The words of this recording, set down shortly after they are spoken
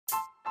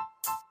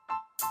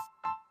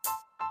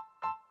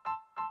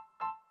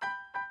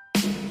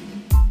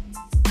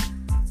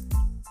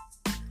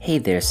Hey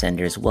there,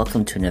 senders.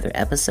 Welcome to another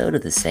episode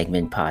of the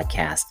Segment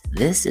Podcast.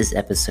 This is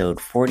episode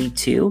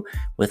 42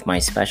 with my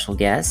special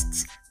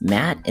guests,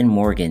 Matt and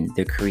Morgan,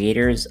 the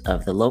creators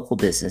of the local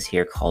business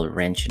here called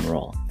Wrench and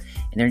Roll.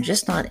 And they're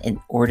just not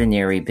an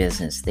ordinary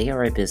business. They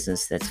are a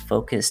business that's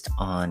focused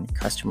on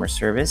customer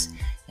service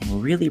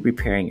and really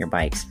repairing your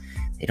bikes.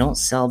 They don't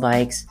sell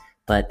bikes,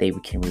 but they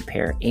can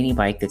repair any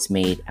bike that's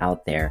made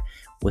out there.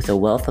 With a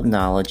wealth of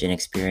knowledge and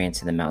experience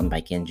in the mountain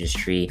bike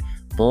industry,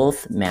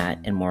 both Matt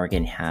and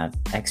Morgan have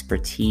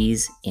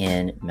expertise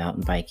in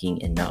mountain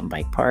biking and mountain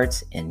bike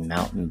parts and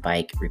mountain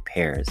bike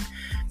repairs.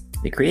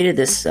 They created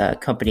this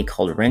company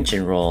called Wrench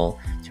and Roll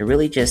to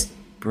really just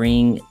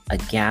bring a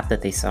gap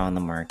that they saw in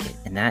the market,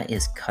 and that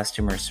is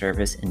customer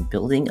service and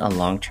building a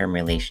long-term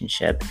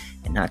relationship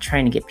and not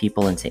trying to get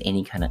people into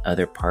any kind of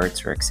other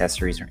parts or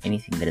accessories or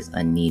anything that is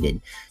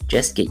unneeded.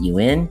 Just get you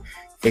in,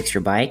 fix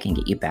your bike, and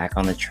get you back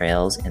on the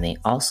trails. And they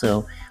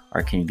also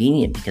are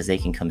convenient because they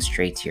can come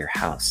straight to your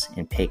house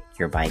and pick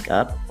your bike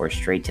up, or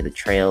straight to the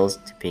trails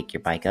to pick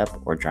your bike up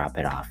or drop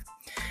it off.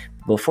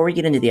 Before we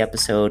get into the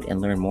episode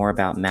and learn more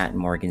about Matt and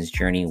Morgan's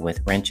journey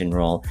with Wrench and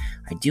Roll,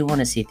 I do want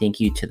to say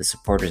thank you to the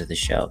supporters of the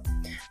show.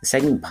 The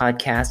Segment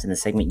Podcast and the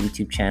Segment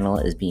YouTube channel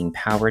is being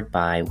powered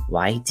by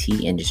YT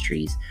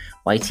Industries.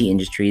 YT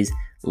Industries,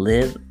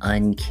 live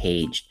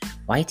uncaged.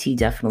 YT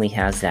definitely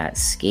has that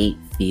skate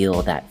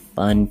feel, that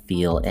fun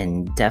feel,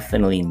 and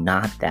definitely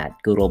not that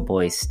good old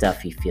boy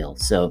stuffy feel.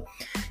 So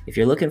if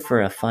you're looking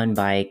for a fun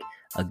bike,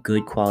 a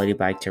good quality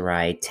bike to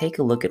ride, take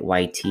a look at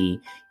YT.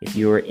 If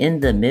you are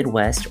in the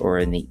Midwest or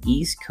in the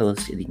East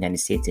Coast of the United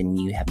States and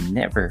you have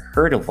never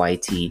heard of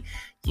YT,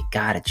 you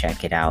gotta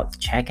check it out.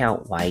 Check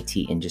out YT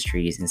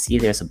Industries and see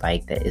if there's a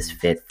bike that is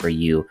fit for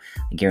you.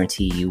 I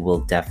guarantee you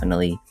will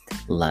definitely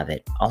love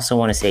it. Also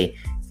want to say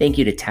thank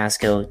you to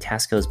Tasco.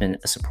 Tasco has been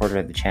a supporter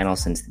of the channel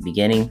since the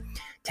beginning.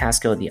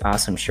 Tasco, the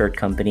awesome shirt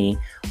company,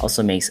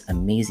 also makes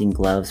amazing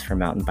gloves for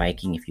mountain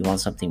biking. If you want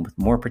something with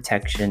more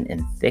protection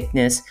and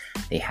thickness,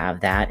 they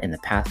have that in the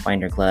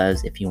Pathfinder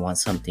gloves. If you want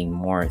something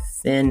more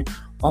thin,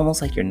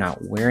 almost like you're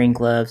not wearing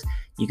gloves,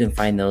 you can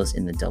find those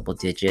in the double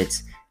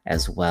digits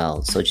as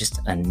well. So just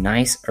a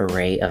nice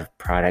array of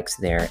products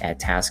there at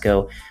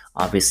Tasco.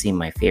 Obviously,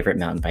 my favorite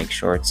mountain bike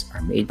shorts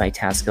are made by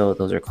Tasco.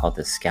 Those are called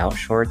the Scout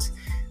shorts.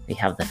 They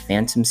have the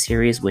Phantom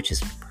series, which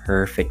is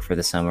perfect for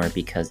the summer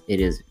because it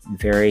is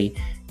very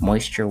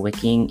moisture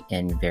wicking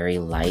and very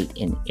light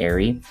and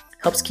airy.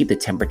 Helps keep the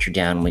temperature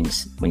down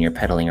when you're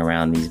pedaling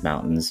around these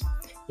mountains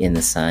in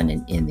the sun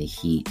and in the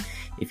heat.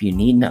 If you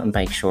need mountain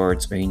bike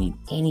shorts or you need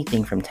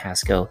anything from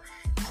Tasco,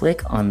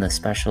 click on the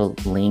special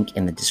link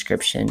in the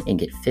description and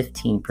get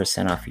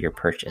 15% off your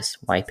purchase.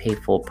 Why pay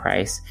full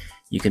price?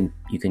 You can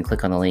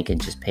click on the link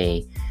and just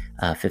pay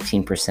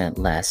 15%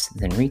 less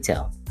than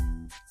retail.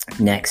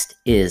 Next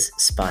is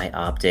Spy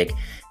Optic.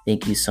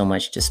 Thank you so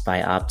much to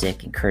Spy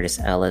Optic and Curtis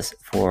Ellis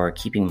for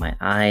keeping my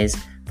eyes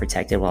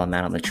protected while I'm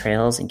out on the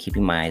trails and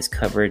keeping my eyes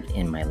covered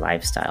in my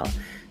lifestyle.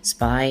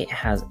 Spy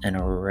has an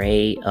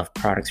array of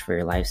products for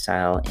your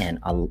lifestyle and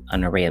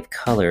an array of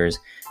colors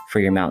for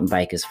your mountain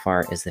bike as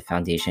far as the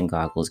foundation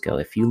goggles go.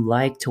 If you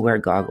like to wear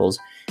goggles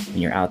when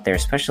you're out there,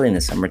 especially in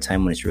the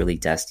summertime when it's really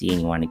dusty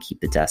and you want to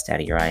keep the dust out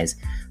of your eyes,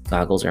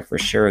 goggles are for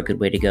sure a good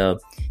way to go.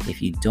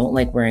 If you don't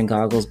like wearing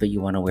goggles but you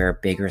want to wear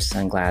bigger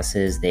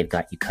sunglasses, they've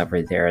got you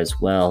covered there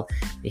as well.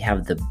 They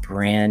have the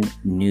brand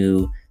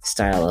new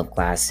style of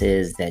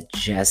glasses that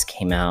just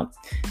came out.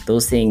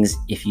 Those things,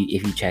 if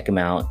you check them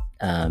out,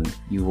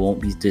 you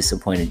won't be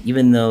disappointed.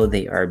 Even though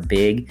they are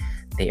big,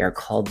 they are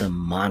called the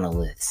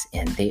monoliths,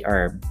 and they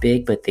are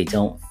big, but they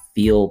don't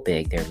feel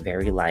big. They're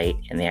very light,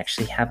 and they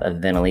actually have a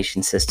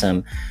ventilation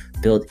system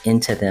built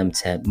into them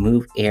to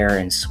move air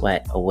and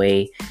sweat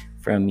away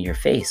from your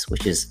face,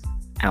 which is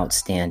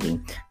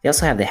outstanding. They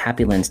also have the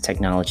Happy Lens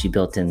technology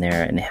built in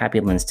there, and the Happy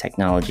Lens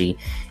technology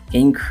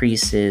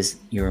increases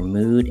your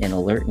mood and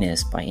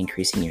alertness by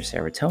increasing your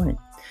serotonin.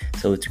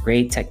 So it's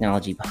great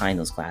technology behind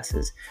those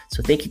glasses.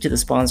 So thank you to the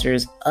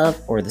sponsors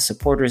the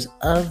supporters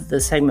of the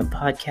Segment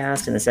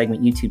Podcast and the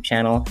Segment YouTube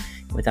channel.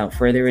 Without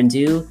further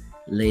ado,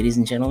 ladies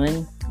and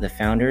gentlemen, the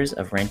founders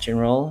of Wrench and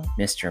Roll,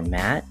 Mr.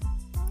 Matt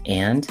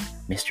and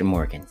Mr.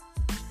 Morgan.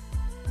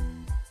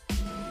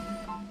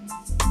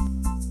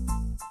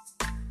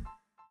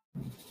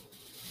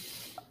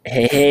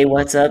 Hey,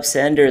 what's up,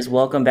 senders?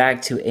 Welcome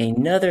back to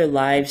another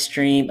live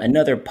stream,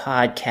 another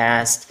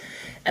podcast.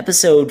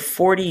 Episode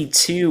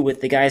 42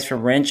 with the guys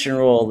from Wrench and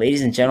Roll.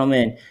 Ladies and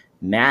gentlemen,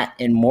 Matt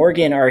and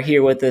Morgan are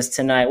here with us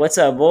tonight. What's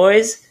up,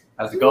 boys?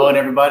 How's it going,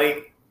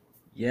 everybody?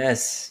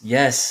 Yes,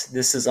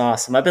 this is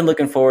awesome. I've been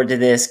looking forward to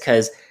this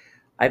because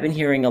I've been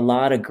hearing a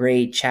lot of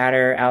great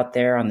chatter out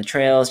there on the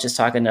trails, just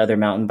talking to other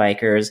mountain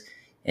bikers,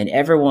 and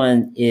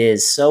everyone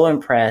is so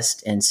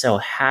impressed and so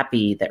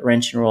happy that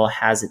Wrench and Roll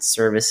has its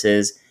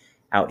services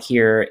out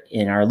here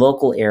in our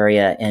local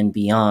area and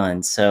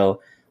beyond.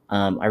 So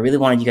I really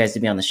wanted you guys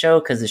to be on the show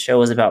because the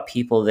show is about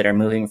people that are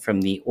moving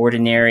from the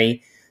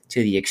ordinary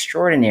to the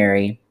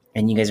extraordinary,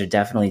 and you guys are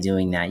definitely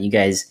doing that. You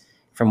guys,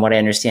 from what I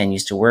understand,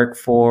 used to work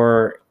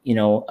for,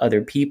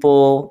 other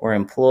people or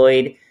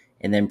employed,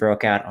 and then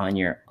broke out on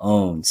your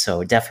own.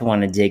 So definitely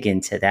want to dig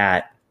into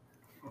that.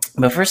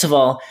 But first of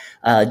all,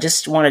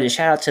 just wanted to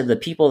shout out to the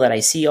people that I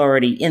see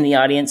already in the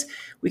audience.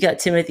 We got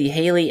Timothy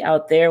Haley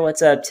out there.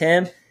 What's up,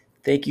 Tim?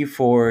 Thank you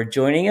for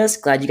joining us.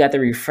 Glad you got the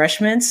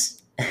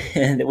refreshments,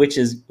 which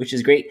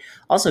is great.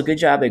 Also, good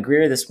job at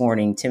Greer this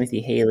morning.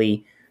 Timothy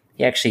Haley,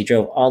 he actually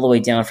drove all the way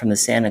down from the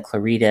Santa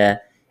Clarita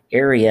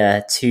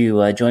area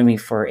to join me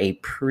for a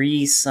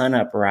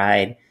pre-sunup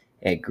ride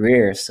at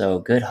Greer. So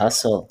good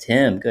hustle,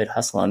 Tim. Good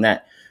hustle on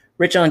that.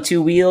 Rich on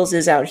Two Wheels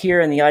is out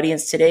here in the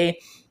audience today.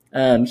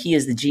 He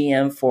is the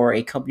GM for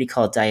a company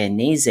called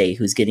Dainese,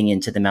 who's getting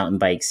into the mountain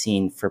bike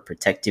scene for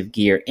protective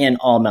gear and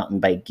all mountain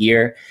bike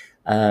gear.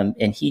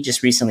 And he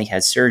just recently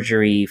had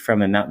surgery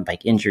from a mountain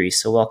bike injury.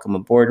 So welcome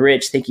aboard,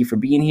 Rich. Thank you for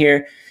being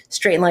here.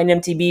 Straight Line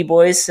MTB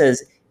Boys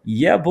says,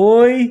 yeah,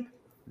 boy.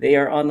 They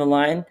are on the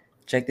line.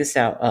 Check this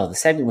out. Oh, the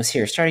segment was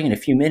here starting in a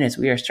few minutes.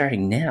 We are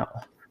starting now.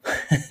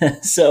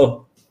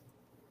 So,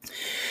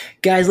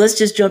 guys, let's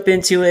just jump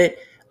into it.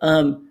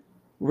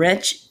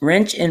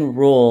 Wrench and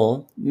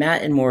Roll,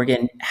 Matt and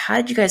Morgan, how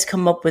did you guys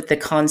come up with the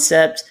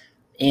concept,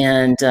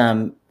 and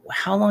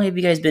how long have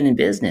you guys been in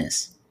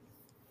business?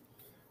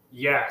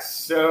 Yes,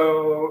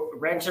 so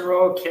Wrench and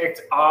Roll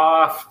kicked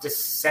off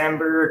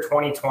December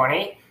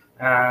 2020.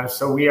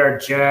 So we are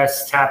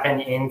just tapping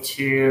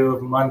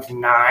into month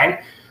 9.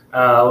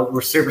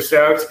 We're super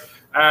stoked.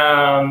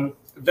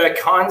 The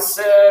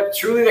concept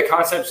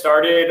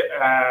started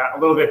a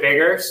little bit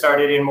bigger.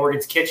 Started in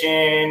Morgan's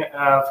kitchen for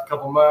a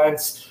couple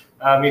months.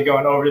 Me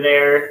going over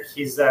there.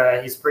 He's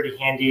pretty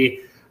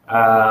handy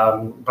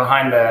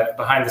behind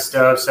the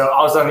stove. So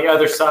I was on the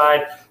other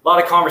side. A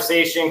lot of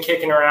conversation,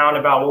 kicking around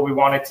about what we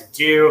wanted to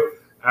do.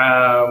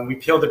 We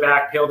peeled it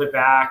back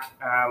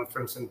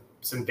from some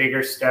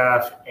bigger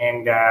stuff,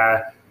 and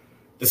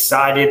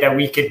decided that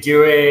we could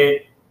do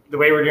it the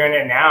way we're doing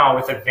it now,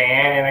 with a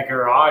van and a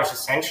garage,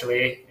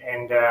 essentially.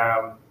 And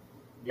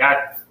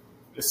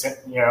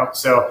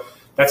so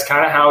that's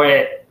kind of how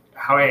it,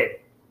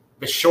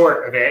 the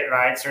short of it,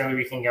 right? Certainly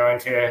we can go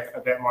into a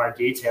bit more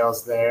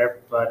details there,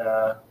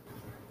 but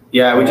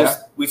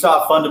we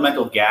saw a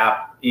fundamental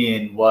gap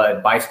in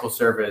what bicycle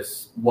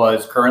service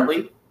was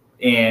currently.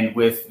 And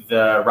with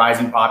the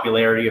rising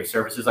popularity of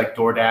services like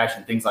DoorDash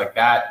and things like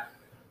that,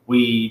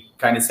 we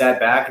kind of sat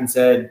back and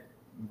said,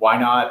 why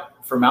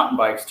not for mountain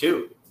bikes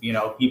too? You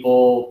know,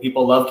 people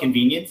love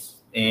convenience,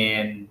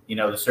 and, you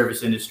know, the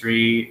service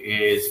industry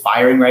is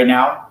firing right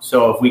now.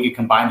 So if we could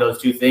combine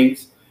those two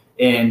things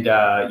and,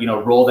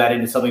 roll that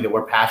into something that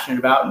we're passionate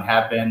about and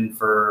have been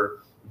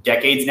for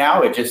decades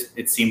now,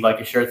 it seemed like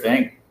a sure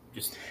thing.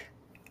 Just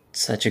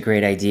such a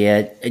great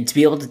idea. To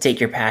be able to take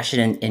your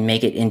passion and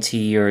make it into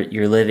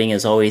your living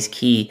is always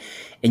key.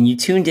 And you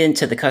tuned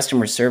into the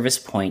customer service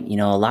point. You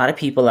know, a lot of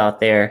people out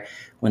there,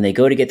 when they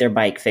go to get their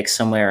bike fixed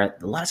somewhere,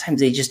 a lot of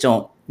times they just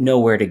don't know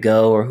where to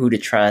go or who to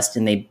trust,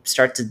 and they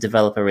start to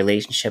develop a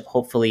relationship,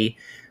 hopefully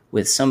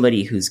with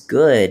somebody who's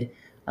good.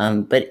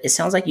 But it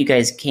sounds like you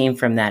guys came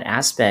from that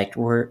aspect.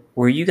 Were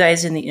you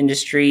guys in the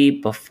industry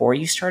before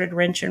you started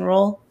Wrench and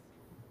Roll?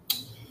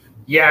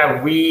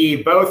 Yeah,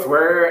 we both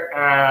were.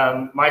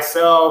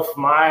 Myself,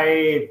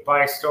 my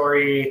bike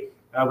story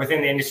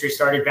within the industry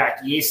started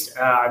back east.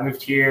 I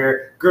moved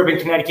here, grew up in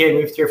Connecticut,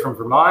 moved here from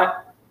Vermont.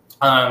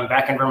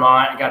 Back in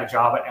Vermont, I got a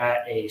job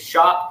at a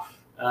shop,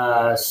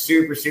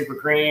 super, super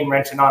green,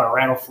 wrenching on a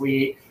rental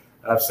fleet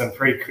of some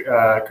pretty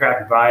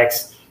crappy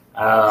bikes.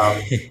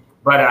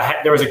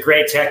 But there was a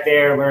great tech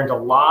there, learned a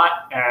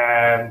lot.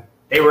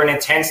 They were an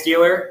intense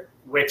dealer,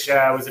 which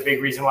was a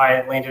big reason why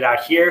I landed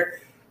out here.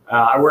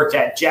 I worked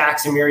at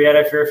Jack's in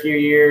Murrieta for a few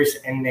years,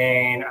 and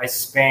then I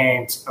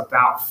spent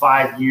about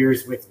 5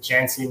 years with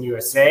Jensen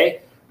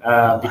USA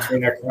between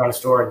their Corona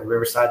store and the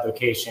Riverside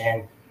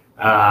location.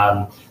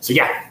 That's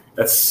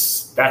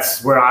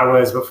where I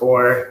was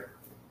before.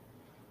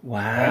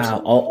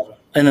 Wow. Oh,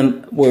 and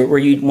then were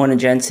you one of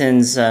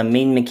Jensen's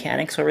main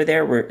mechanics over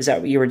there? Is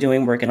that what you were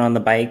doing, working on the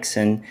bikes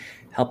and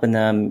helping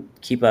them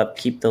keep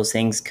those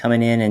things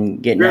coming in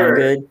and getting out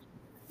good?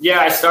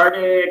 Yeah, I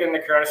started in the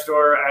Corona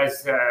store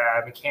as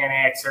a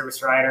mechanic,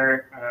 service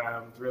rider,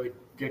 really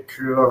good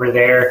crew over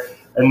there.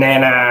 And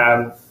then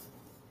I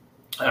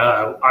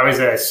was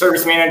a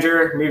service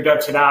manager, moved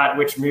up to that,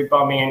 which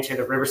bumped me into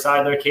the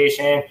Riverside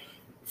location.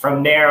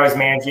 From there, I was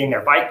managing their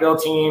bike build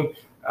team,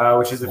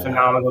 which is a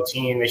phenomenal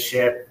team. They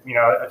ship,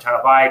 a ton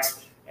of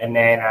bikes. And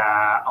then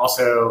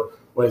also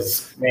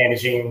was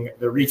managing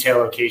the retail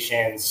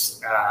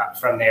locations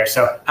from there.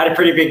 So I had a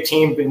pretty big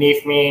team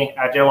beneath me.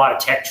 I did a lot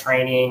of tech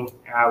training,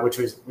 which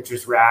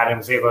was rad, and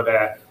was able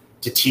to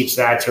teach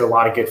that to a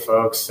lot of good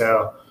folks.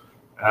 So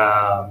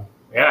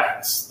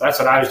that's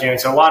what I was doing.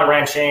 So a lot of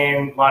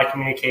wrenching, a lot of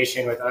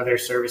communication with other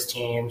service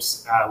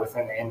teams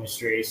within the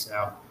industry.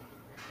 So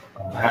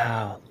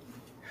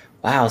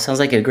Wow, sounds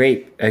like a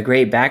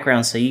great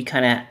background. So you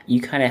kind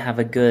of have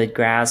a good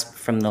grasp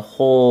from the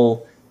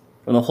whole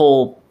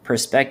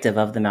perspective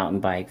of the mountain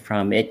bike,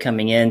 from it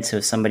coming in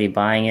to somebody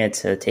buying it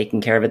to taking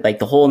care of it, like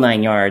the whole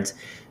 9 yards.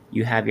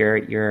 You have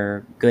your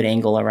good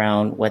angle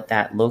around what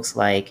that looks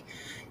like.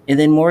 And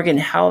then Morgan,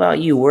 how about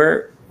you?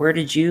 Where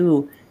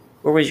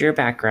was your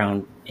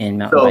background in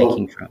mountain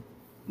biking from?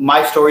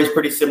 My story is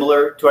pretty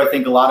similar to, I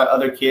think, a lot of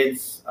other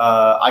kids.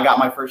 I got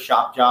my first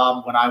shop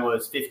job when I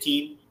was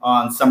 15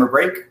 on summer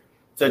break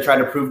to try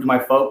to prove to my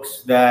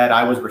folks that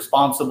I was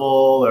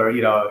responsible, or,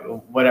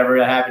 whatever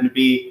it happened to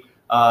be.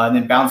 And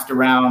then bounced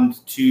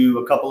around to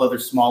a couple other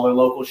smaller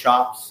local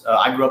shops.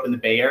 I grew up in the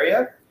Bay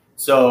Area.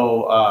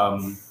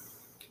 So,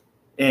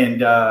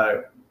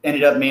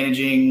 ended up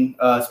managing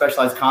a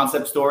specialized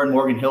concept store in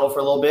Morgan Hill for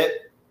a little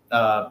bit.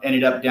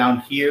 Ended up down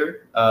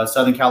here,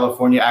 Southern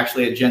California,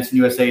 actually at Jensen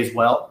USA as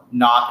well,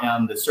 not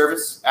on the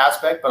service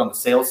aspect, but on the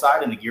sales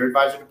side in the gear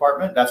advisor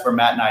department. That's where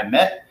Matt and I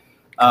met.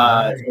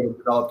 So we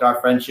developed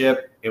our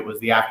friendship. It was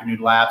the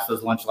afternoon laps,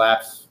 those lunch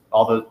laps,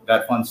 all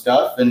that fun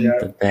stuff. And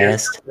the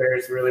best.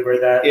 There's really where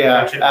that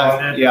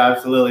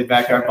absolutely,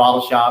 backyard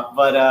bottle shop.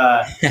 But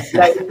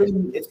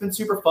it's been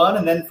super fun.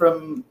 And then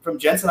from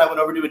Jensen, I went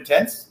over to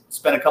Intense.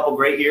 Spent a couple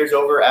great years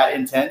over at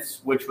Intense,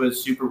 which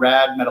was super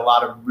rad. Met a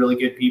lot of really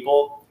good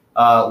people.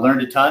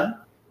 Learned a ton.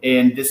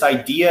 And this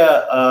idea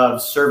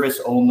of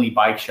service-only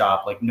bike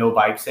shop, like no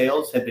bike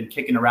sales, had been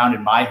kicking around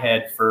in my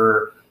head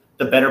for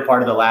the better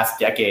part of the last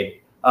decade.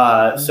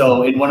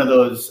 So in one of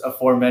those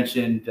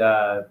aforementioned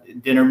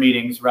dinner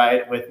meetings,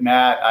 right, with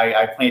Matt,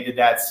 I planted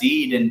that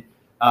seed. And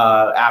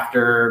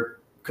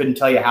after couldn't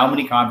tell you how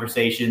many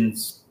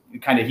conversations,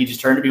 he just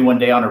turned to me one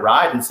day on a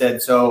ride and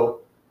said, "So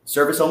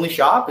service-only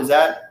shop, is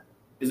that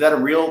a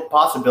real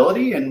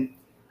possibility?" And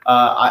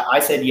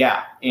I said,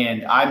 yeah.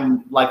 And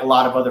I'm like a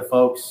lot of other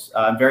folks,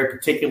 I'm very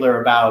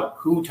particular about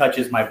who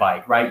touches my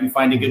bike, right? You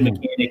find a good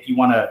mechanic, you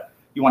want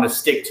to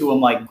stick to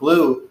them like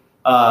glue.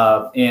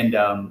 And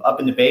up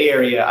in the Bay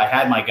Area, I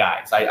had my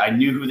guys. I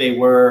knew who they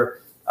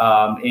were.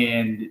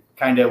 And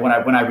kind of when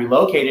I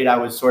relocated, I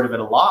was sort of at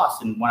a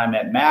loss. And when I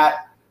met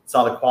Matt,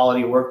 saw the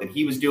quality of work that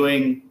he was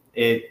doing,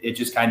 it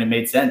just kind of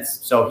made sense.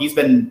 So he's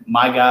been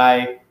my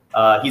guy.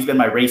 He's been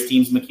my race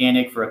team's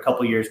mechanic for a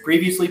couple years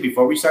previously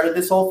before we started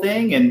this whole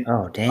thing. And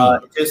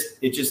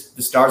it just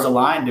the stars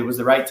aligned. It was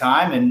the right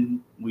time,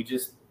 and we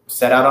just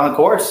set out on a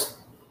course.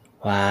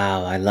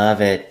 Wow, I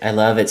love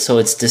it. So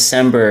it's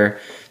December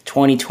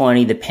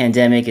 2020. The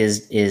pandemic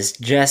is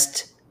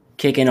just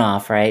kicking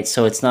off, right?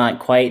 So it's not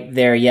quite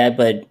there yet,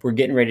 but we're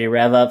getting ready to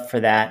rev up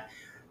for that.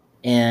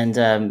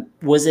 And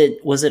was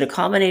it a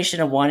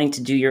combination of wanting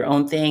to do your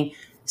own thing,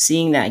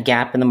 seeing that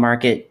gap in the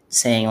market,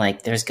 saying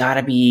like there's got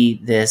to be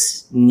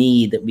this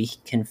need that we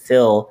can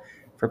fill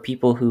for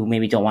people who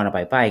maybe don't want to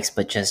buy bikes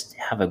but just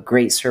have a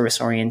great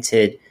service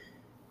oriented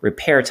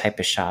repair type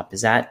of shop?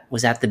 Was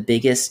that the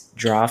biggest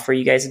draw for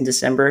you guys in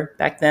December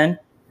back then?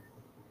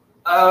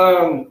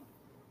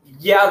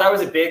 Yeah, that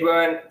was a big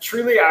one.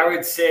 Truly, I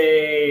would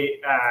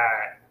say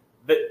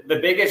the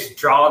biggest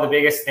draw, the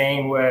biggest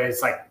thing was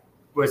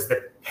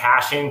the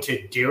passion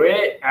to do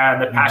it,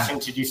 the passion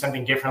to do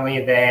something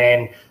differently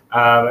than,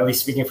 at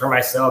least speaking for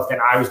myself, than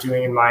I was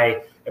doing in my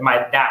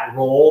that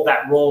role.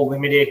 That role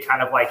limited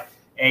kind of like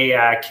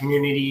a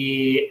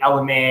community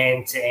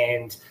element,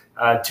 and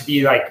to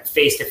be like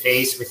face to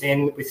face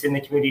within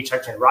the community,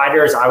 touching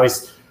riders. I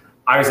was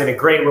in a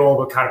great role,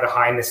 but kind of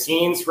behind the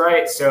scenes,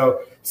 right?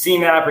 So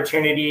seeing that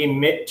opportunity,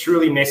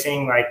 truly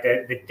missing like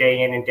the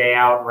day in and day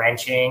out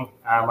wrenching.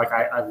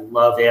 I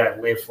love it. I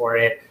live for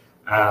it.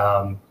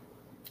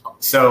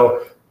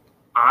 So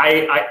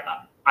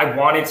I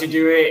wanted to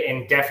do it,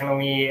 and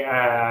definitely,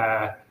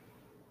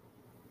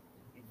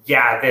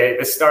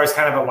 the stars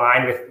kind of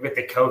aligned with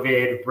the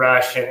COVID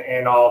rush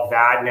and all of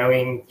that,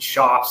 knowing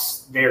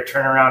shops, their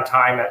turnaround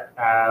time,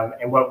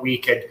 and what we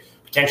could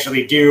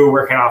potentially do,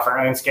 working off our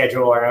own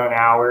schedule, our own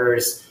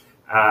hours.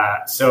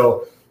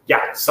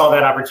 Saw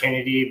that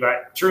opportunity,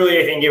 but truly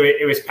I think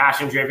it was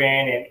passion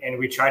driven, and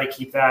we try to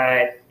keep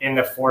that in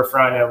the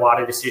forefront of a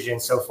lot of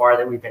decisions so far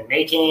that we've been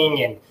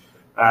making, and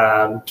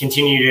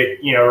continue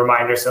to,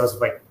 remind ourselves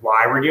of like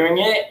why we're doing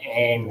it.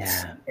 And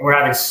we're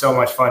having so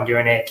much fun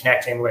doing it,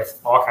 connecting with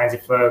all kinds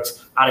of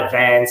folks at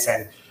events,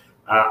 and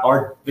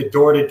the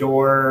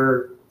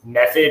door-to-door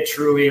method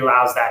truly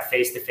allows that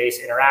face-to-face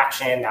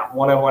interaction, that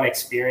one-on-one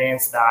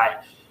experience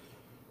that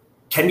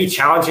can be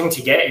challenging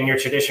to get in your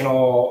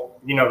traditional,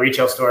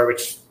 retail store,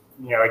 which,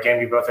 again,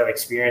 we both have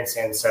experience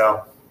in.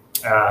 So,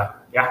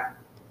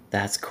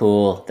 That's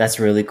cool. That's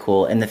really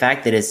cool. And the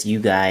fact that it's you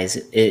guys,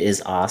 it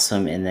is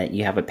awesome, and that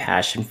you have a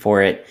passion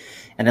for it.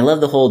 And I love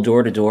the whole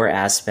door-to-door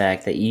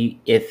aspect that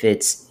if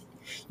it's,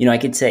 I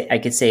could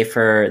say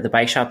for the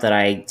bike shop that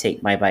I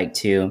take my bike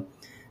to,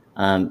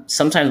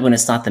 sometimes when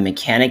it's not the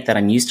mechanic that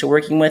I'm used to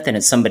working with and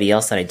it's somebody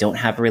else that I don't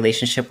have a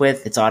relationship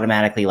with, it's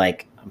automatically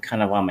like I'm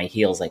kind of on my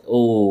heels, like,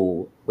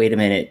 oh, wait a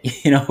minute,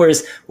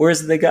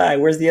 where's the guy?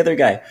 Where's the other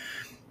guy?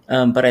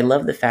 But I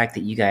love the fact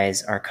that you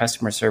guys are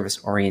customer service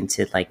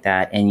oriented like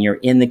that, and you're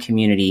in the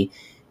community.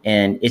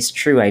 And it's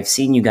true, I've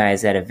seen you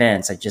guys at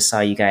events. I just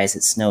saw you guys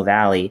at Snow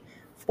Valley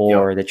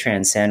for the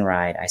Transcend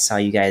ride. I saw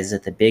you guys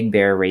at the Big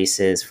Bear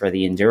races for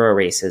the enduro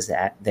races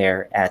at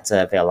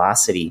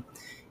Velocity.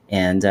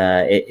 And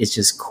it's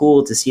just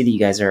cool to see that you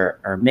guys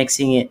are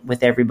mixing it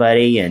with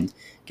everybody and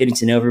getting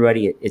to know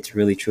everybody. It's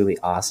really, truly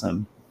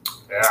awesome.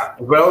 Yeah.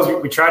 As well as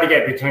we try to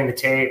get between the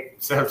tape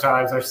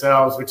sometimes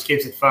ourselves, which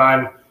keeps it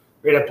fun.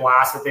 We had a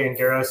blast with the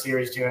Enduro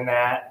series doing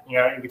that,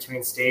 in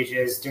between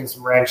stages, doing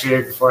some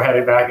wrenching before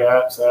heading back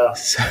up. So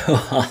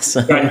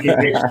awesome. Got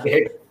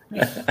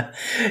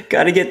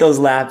to get those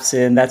laps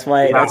in. That's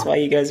why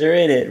you guys are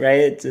in it, right?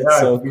 It's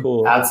so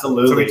cool.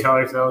 Absolutely. So we tell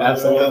ourselves.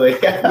 Absolutely.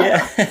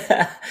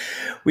 Yeah.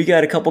 We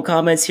got a couple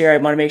comments here. I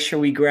want to make sure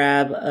we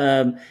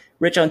grab.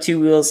 Rich on Two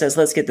Wheels says,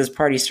 let's get this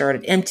party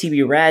started.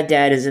 MTB Rad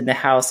Dad is in the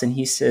house, and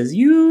he says,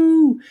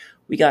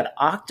 we got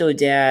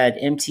Octodad,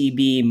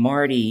 MTB,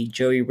 Marty,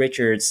 Joey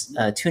Richards,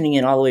 tuning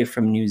in all the way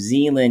from New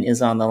Zealand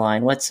is on the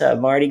line. What's up,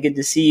 Marty? Good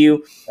to see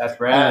you. That's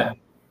rad.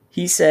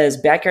 He says,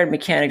 backyard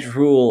mechanics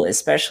rule,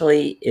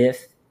 especially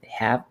if they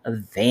have a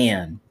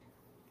van.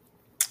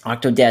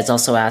 Octodad's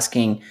also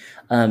asking,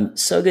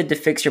 so good to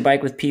fix your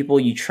bike with people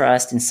you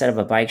trust instead of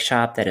a bike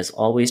shop that is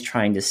always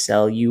trying to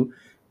sell you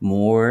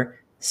more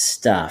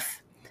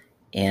stuff.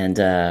 And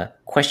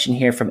question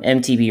here from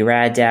MTB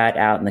Rad Dad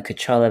out in the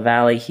Coachella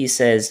Valley. He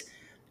says,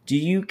 do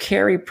you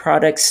carry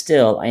products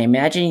still? I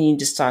imagine you need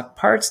to stock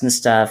parts and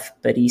stuff,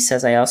 but he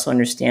says, I also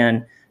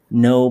understand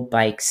no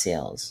bike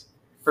sales.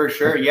 For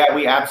sure. Yeah,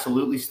 we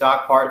absolutely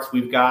stock parts.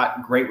 We've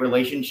got great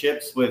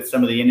relationships with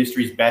some of the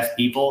industry's best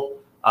people.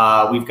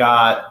 We've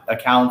got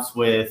accounts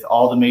with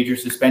all the major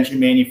suspension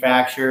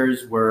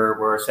manufacturers.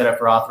 We're set up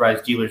for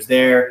authorized dealers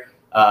there.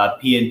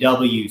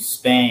 P&W,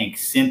 Spank,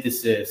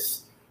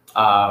 Synthesis.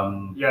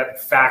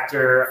 Factor.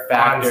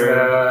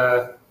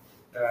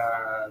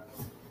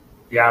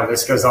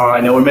 This goes on. I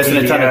know we're missing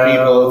a ton of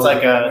people.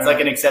 It's like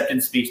an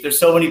acceptance speech. There's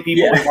so many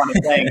people we want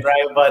to thank,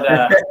 right? But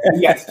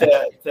yes,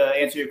 to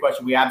answer your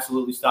question, we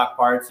absolutely stock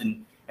parts,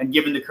 and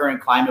given the current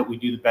climate, we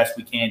do the best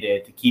we can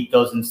to keep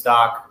those in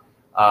stock.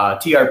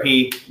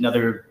 TRP,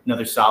 another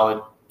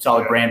solid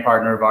brand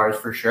partner of ours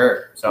for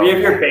sure. So we have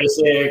your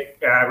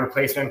basic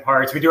replacement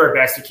parts. We do our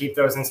best to keep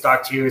those in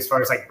stock too, as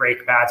far as like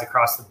brake pads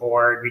across the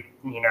board.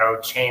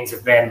 Chains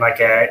have been like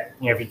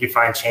if you could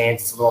find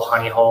chains, it's a little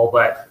honey hole,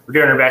 but we're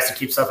doing our best to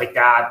keep stuff like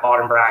that,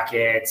 bottom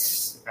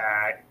brackets,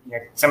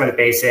 some of the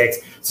basics,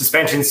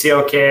 suspension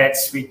seal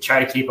kits. We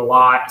try to keep a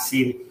lot.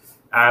 See,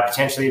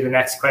 potentially the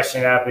next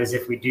question up is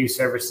if we do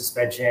service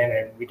suspension,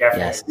 and we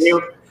definitely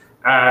do.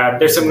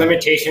 There's some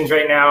limitations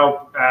right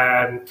now,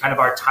 kind of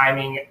our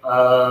timing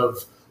of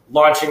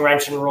launching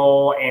Wrench and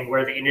Roll and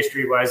where the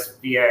industry was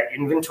via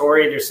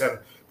inventory. There's some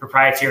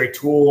proprietary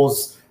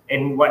tools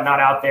and whatnot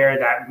out there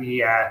that we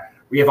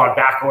have on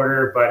back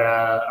order, but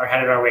are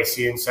headed our way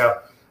soon.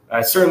 So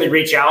certainly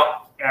reach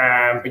out.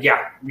 But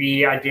yeah,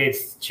 I did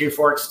 2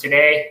 forks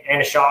today and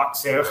a shock,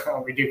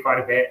 so we do quite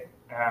a bit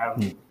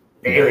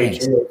daily.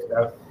 Nice. Too,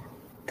 so.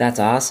 That's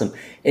awesome.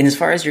 And as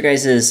far as your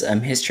guys'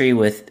 history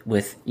with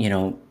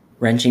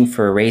wrenching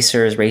for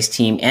racers, race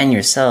team, and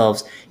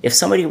yourselves, if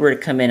somebody were to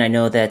come in, I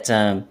know that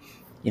the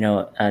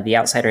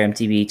outsider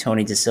MTB,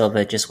 Tony De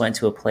Silva, just went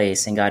to a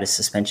place and got his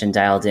suspension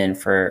dialed in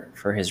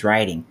for his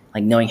riding,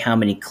 like knowing how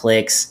many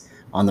clicks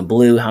on the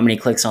blue, how many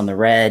clicks on the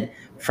red,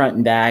 front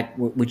and back.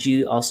 Would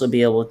you also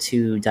be able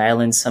to dial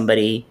in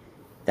somebody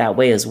that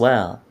way as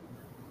well?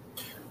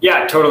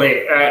 Yeah,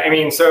 totally.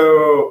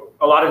 So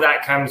a lot of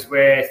that comes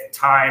with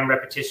time,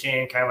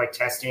 repetition, kind of like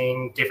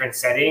testing different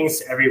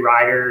settings. Every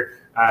rider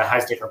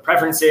has different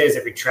preferences.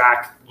 Every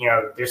track,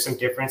 there's some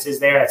differences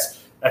there.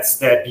 That's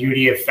the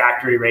beauty of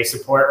factory race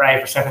support,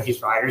 right, for some of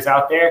these riders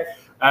out there.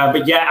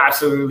 But yeah,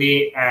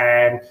 absolutely.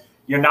 And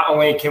not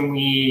only can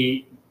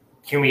we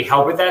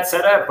help with that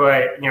setup,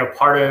 but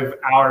part of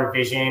our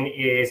vision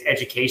is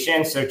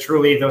education. So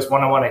truly, those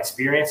one-on-one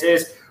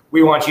experiences,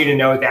 we want you to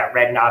know that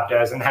red knob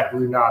does and that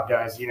blue knob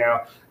does,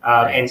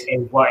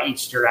 and what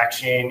each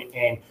direction,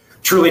 and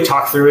truly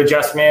talk through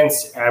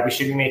adjustments. We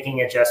should be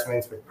making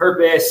adjustments with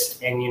purpose,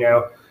 and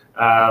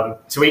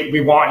so we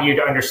want you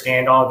to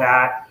understand all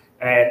that.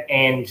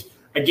 And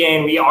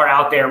again, we are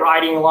out there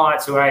riding a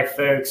lot, so I have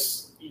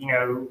folks,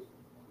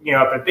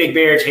 up at Big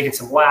Bear taking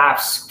some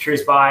laps,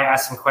 cruise by,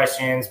 ask some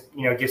questions,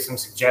 give some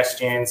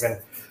suggestions, and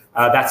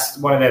that's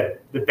one of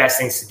the best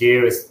things to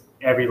do is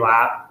every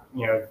lap,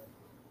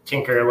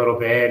 tinker a little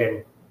bit,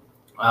 and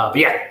but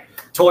yeah,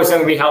 totally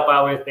something we help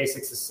out with.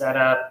 Basics of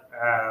setup.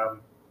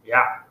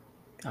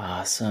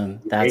 Awesome.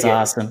 That's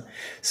awesome.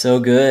 So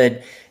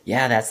good.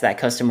 Yeah, that's that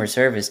customer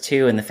service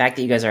too. And the fact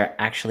that you guys are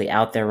actually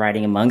out there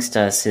riding amongst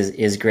us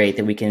is great,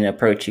 that we can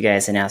approach you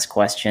guys and ask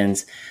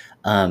questions.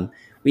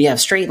 We have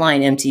Straight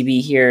Line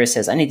MTB here. It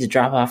says, I need to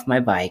drop off my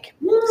bike.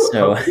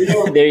 So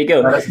there you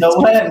go. Let us know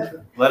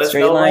when.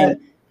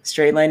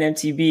 Straight Line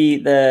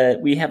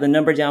MTB. We have the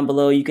number down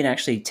below. You can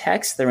actually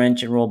text the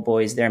Wrench and Roll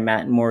boys there,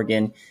 Matt and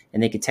Morgan,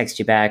 and they can text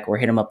you back, or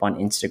hit them up on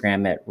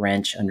Instagram at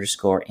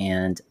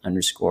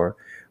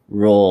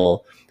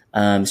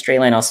wrench_and_roll. Straight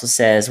Line also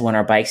says, when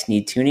our bikes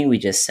need tuning, we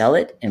just sell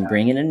it and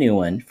bring in a new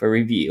one for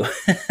review.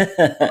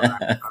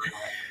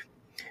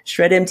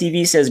 Shred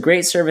MTV says,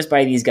 great service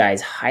by these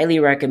guys. Highly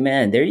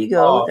recommend. There you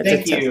go. That's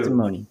a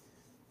testimony.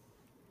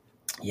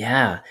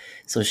 Yeah.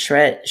 So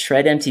Shred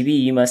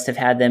MTV, you must have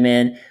had them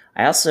in.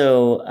 I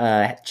also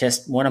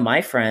just one of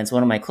my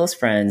close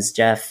friends,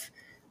 Jeff,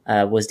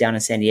 was down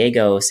in San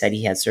Diego, said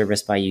he had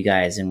service by you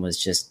guys and was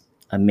just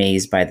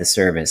amazed by the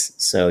service.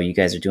 So you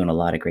guys are doing a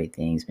lot of great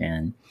things,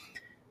 man.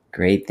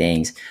 Great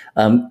things.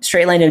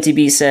 Straight Line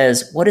MTB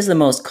says, what is the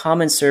most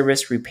common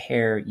service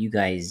repair you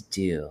guys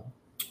do?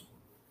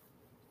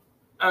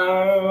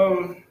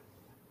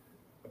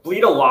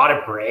 Bleed a lot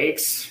of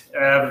brakes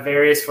of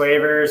various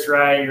flavors,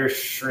 right? Your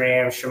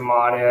SRAM,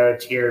 Shimano,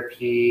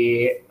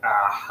 TRP,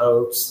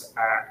 Hopes.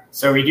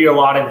 So we do a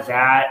lot of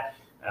that.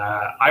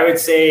 I would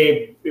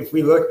say if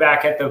we look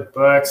back at the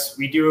books,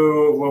 we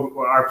do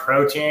our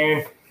Pro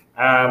Tune,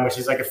 which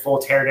is like a full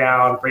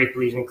teardown, brake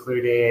bleed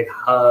included,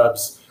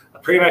 hubs,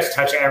 pretty much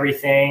touch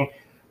everything,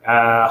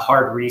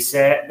 hard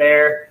reset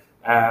there.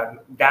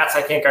 That's,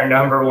 I think, our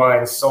number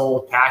one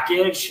sold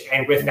package.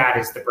 And with that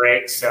is the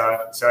brakes.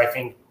 So I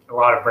think a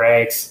lot of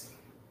brakes.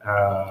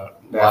 A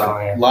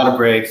lot of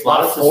brakes. A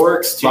lot of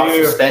forks, too. A lot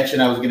of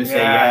suspension, I was going to say.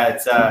 Yeah,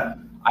 it's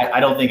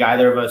I don't think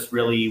either of us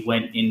really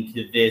went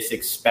into this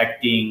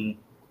expecting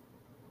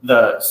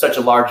such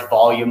a large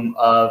volume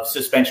of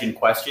suspension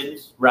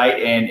questions,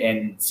 right?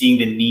 And seeing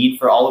the need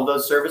for all of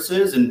those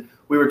services. And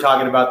we were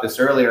talking about this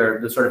earlier,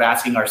 the sort of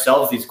asking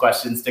ourselves these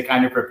questions to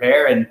kind of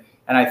prepare. And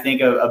I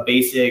think a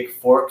basic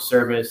fork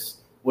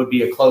service would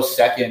be a close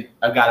second,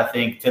 I've got to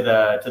think, to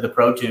the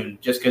Pro Tune,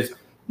 just because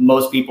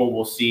most people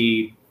will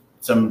see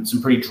some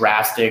pretty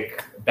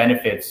drastic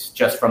benefits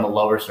just from a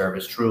lower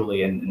service,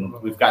 truly. And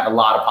we've gotten a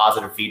lot of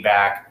positive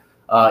feedback.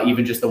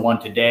 Even just the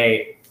one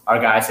today, our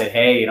guy said,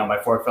 hey, my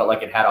fork felt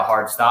like it had a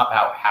hard stop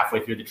out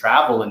halfway through the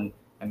travel, and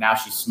now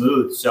she's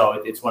smooth.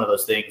 So it's one of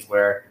those things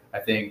where I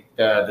think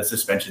the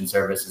suspension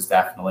service is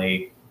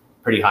definitely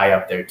pretty high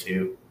up there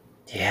too.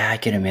 Yeah, I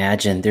can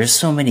imagine. There's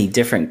so many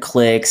different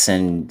clicks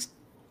and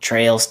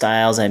trail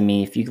styles. I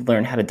mean, if you could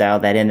learn how to dial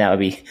that in, that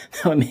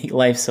would make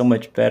life so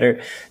much better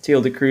to be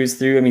able to cruise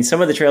through. I mean,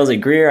 some of the trails at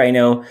Greer, I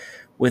know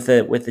with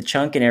the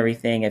chunk and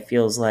everything, it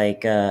feels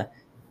like if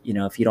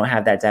you don't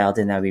have that dialed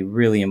in, that would be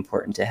really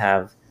important to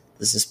have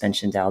the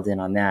suspension dialed in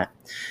on that.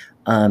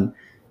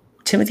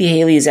 Timothy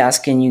Haley is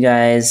asking you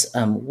guys,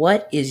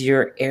 what is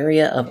your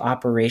area of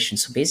operation?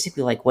 So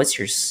basically, like, what's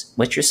your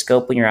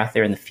scope when you're out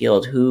there in the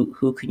field?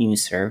 Who can you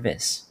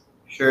service?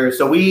 Sure.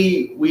 So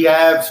we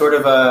have sort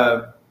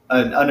of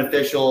an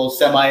unofficial,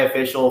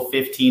 semi-official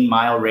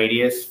 15-mile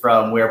radius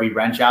from where we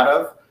wrench out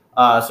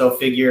of. So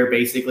figure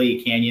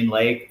basically Canyon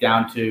Lake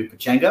down to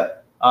Pechanga,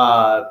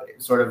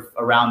 sort of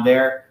around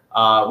there.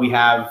 We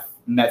have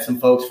met some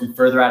folks from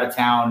further out of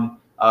town.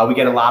 We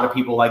get a lot of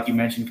people, like you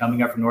mentioned,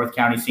 coming up from North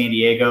County, San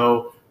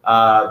Diego,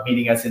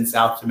 meeting us in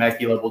South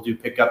Temecula. We'll do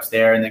pickups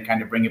there and then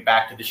kind of bring it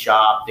back to the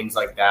shop, things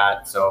like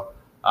that. So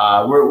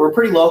we're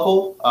pretty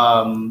local,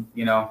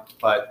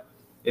 but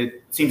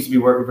it seems to be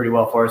working pretty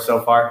well for us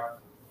so far.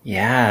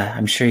 Yeah,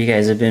 I'm sure you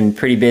guys have been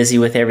pretty busy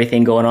with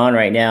everything going on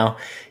right now.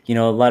 A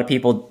lot of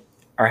people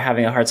are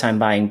having a hard time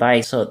buying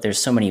bikes. So there's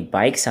so many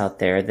bikes out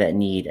there that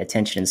need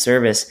attention and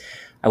service.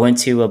 I went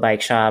to a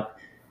bike shop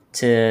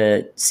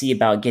to see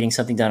about getting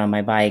something done on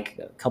my bike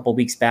a couple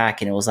weeks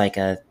back, and it was like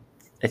I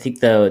think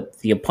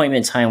the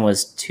appointment time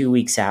was 2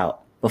 weeks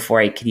out before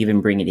I could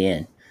even bring it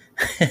in.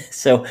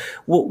 So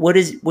what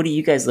do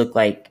you guys look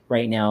like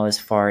right now as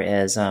far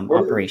as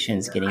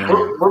operations getting in?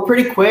 We're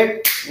pretty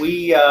quick.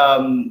 We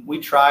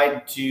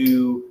tried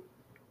to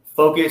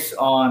focus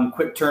on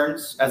quick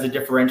turns as a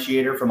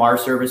differentiator from our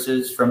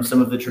services from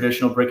some of the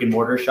traditional brick and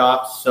mortar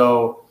shops.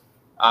 So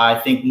I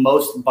think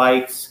most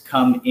bikes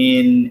come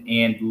in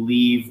and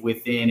leave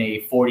within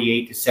a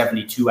 48 to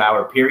 72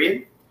 hour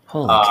period.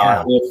 Holy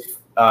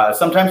cow.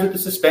 Sometimes with the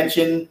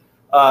suspension,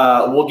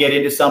 we'll get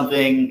into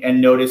something and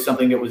notice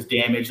something that was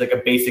damaged, like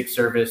a basic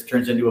service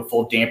turns into a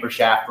full damper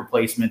shaft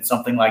replacement,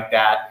 something like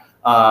that.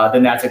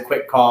 Then that's a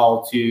quick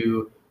call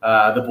to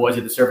the boys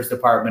at the service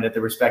department at the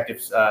respective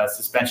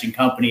suspension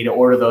company to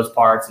order those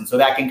parts. And so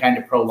that can kind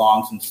of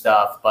prolong some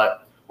stuff,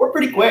 but we're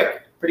pretty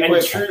quick.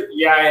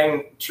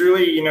 And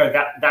truly,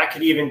 that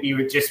could even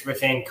be just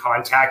within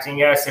contacting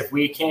us. If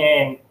we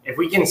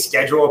can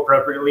schedule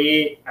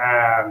appropriately,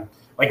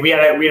 like we had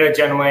a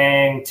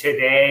gentleman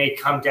today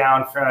come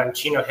down from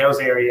Chino Hills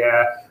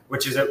area,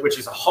 which is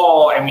a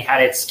haul, and we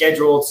had it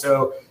scheduled.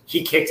 So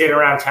he kicked it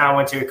around town,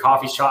 went to a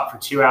coffee shop for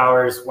 2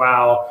 hours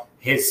while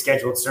his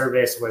scheduled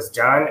service was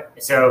done.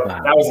 So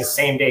That was a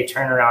same day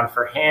turnaround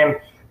for him.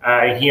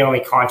 He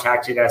only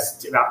contacted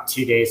us about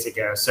 2 days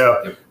ago.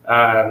 So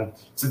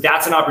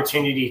that's an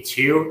opportunity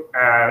too,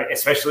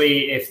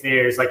 especially if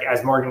there's, like,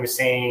 as Morgan was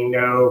saying,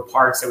 no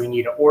parts that we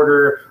need to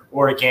order,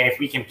 or again, if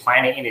we can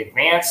plan it in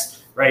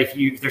advance, right?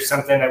 If there's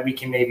something that we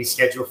can maybe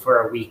schedule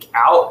for a week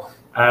out,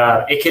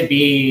 it could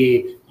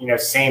be,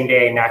 same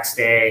day, next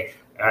day.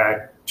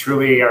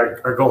 Truly,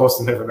 our goal is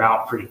to move them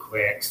out pretty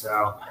quick.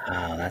 So,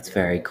 that's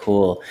very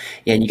cool.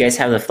 Yeah, and you guys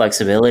have the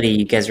flexibility.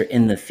 You guys are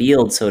in the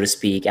field, so to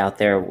speak, out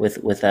there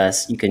with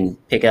us. You can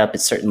pick up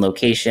at certain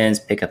locations,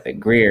 pick up at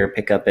Greer,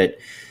 pick up at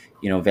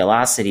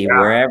Velocity,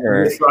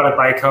 wherever. We just brought a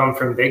bike home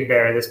from Big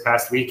Bear this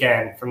past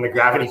weekend from the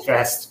Gravity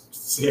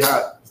Fest.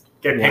 Yeah,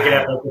 Pick it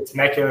up at the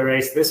Temecula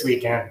race this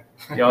weekend.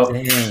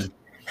 Dang.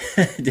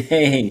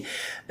 Dang,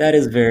 that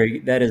is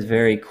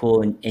very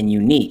cool and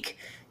unique.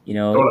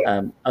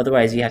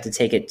 Otherwise you have to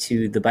take it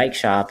to the bike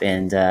shop,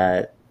 and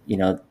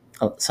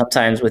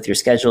sometimes with your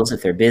schedules,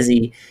 if they're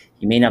busy,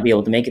 you may not be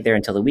able to make it there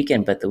until the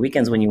weekend. But the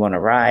weekend's when you want to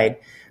ride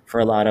for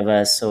a lot of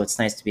us, so it's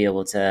nice to be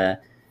able to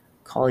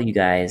call you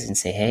guys and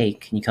say, "Hey,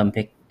 can you come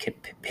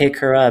pick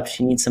her up?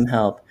 She needs some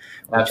help."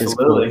 Which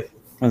Absolutely. Is cool.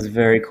 That's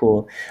very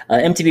cool.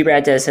 MTB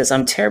Brad Dez says,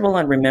 "I'm terrible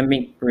on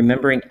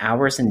remembering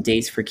hours and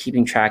dates for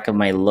keeping track of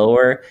my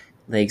lower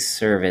leg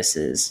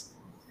services."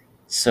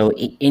 So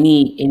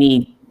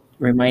any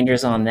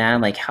reminders on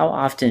that? Like, how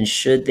often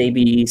should they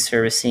be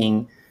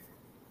servicing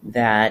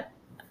that?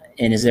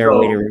 And is there a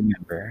way to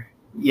remember?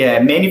 Yeah,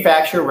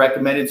 manufacturer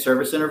recommended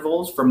service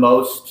intervals for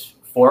most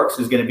forks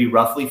is going to be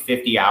roughly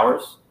 50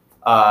 hours.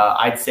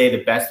 I'd say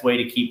the best way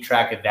to keep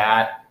track of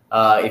that,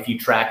 if you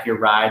track your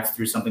rides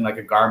through something like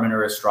a Garmin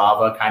or a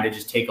Strava, kind of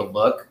just take a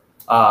look,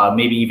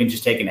 maybe even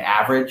just take an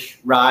average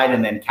ride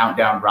and then count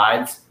down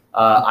rides.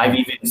 I've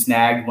even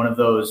snagged one of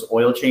those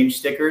oil change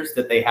stickers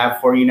that they have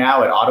for you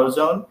now at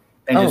AutoZone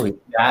and just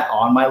put that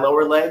on my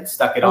lower leg,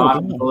 stuck it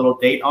on with a little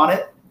date on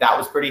it. That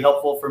was pretty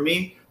helpful for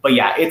me. But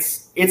yeah,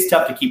 it's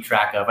tough to keep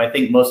track of. I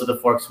think most of the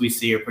forks we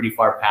see are pretty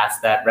far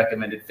past that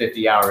recommended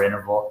 50-hour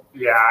interval.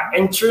 Yeah,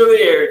 and truly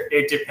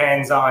it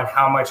depends on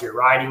how much you're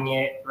riding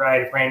it,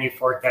 right? A brand new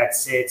fork that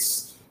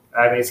sits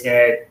is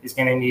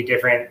gonna need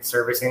different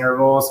service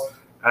intervals.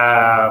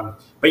 But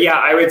yeah,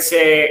 I would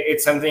say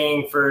it's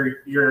something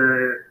for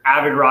your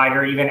avid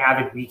rider, even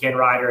avid weekend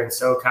rider in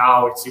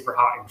SoCal. It's super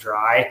hot and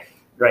dry,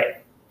 right?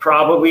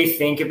 Probably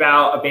think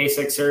about a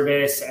basic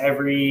service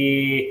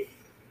every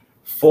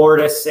 4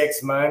 to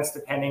 6 months,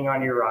 depending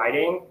on your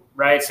riding,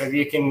 right? So if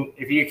you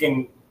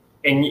can,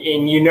 and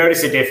you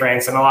notice a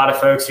difference, and a lot of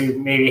folks who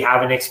maybe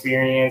haven't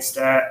experienced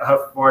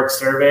a fork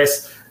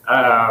service,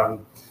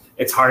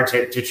 it's hard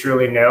to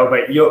truly know.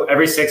 But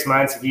every 6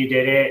 months, if you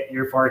did it,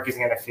 your fork is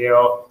going to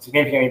feel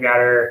significantly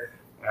better.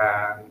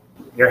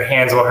 Your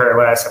hands will hurt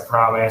less, I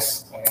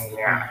promise. And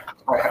yeah.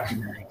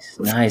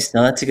 Nice.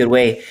 No, that's a good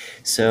way.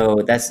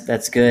 So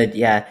that's good.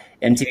 Yeah.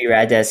 MTV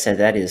Raddaz said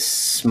that is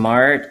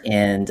smart.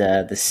 And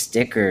the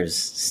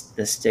stickers,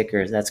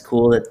 that's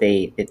cool that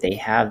they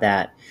have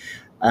that.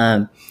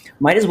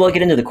 Might as well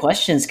get into the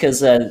questions,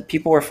 because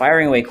people were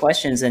firing away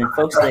questions. And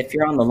folks, if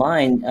you're on the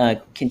line,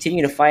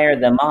 continue to fire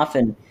them off.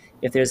 And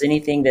if there's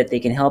anything that they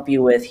can help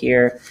you with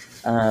here,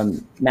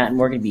 Matt and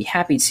Morgan would be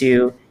happy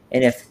to.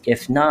 And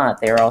if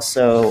not, they're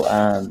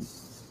also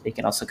they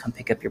can also come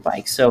pick up your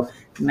bike. So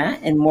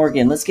Matt and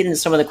Morgan, let's get into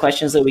some of the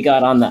questions that we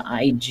got on the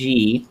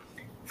IG.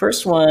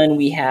 First one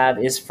we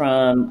have is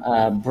from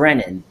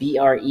Brennan,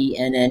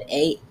 BRENNANN.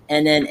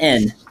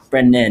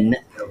 Brennan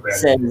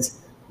says,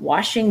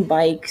 washing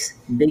bikes,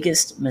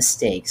 biggest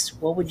mistakes.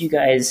 What would you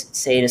guys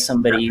say to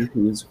somebody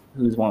who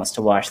wants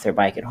to wash their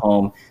bike at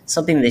home?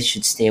 Something they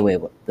should stay away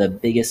with, the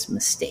biggest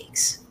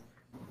mistakes.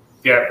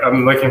 Yeah,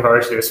 I'm looking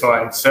forward to this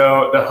one.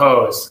 So the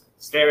hose,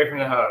 stay away from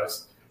the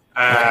hose.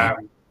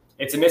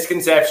 It's a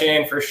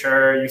misconception for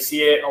sure. You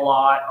see it a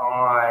lot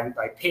on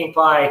like Pink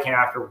Bike and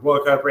after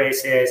World Cup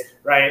races,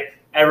 right?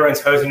 Everyone's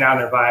hosing down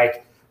their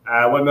bike.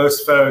 What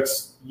most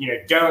folks,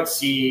 don't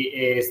see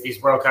is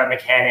these World Cup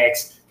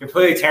mechanics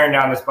completely tearing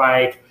down this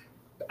bike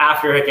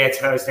after it gets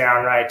hosed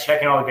down, right?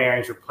 Checking all the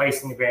bearings,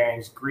 replacing the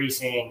bearings,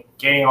 greasing,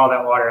 getting all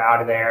that water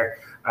out of there.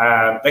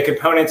 The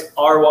components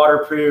are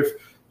waterproof.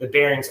 The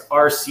bearings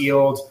are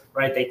sealed,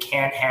 right? They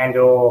can't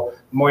handle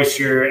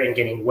moisture and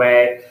getting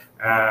wet.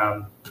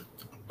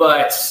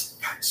 But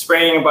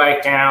spraying a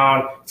bike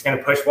down, it's going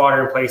to push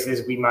water in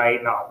places we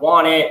might not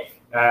want it.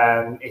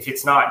 If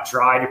it's not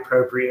dried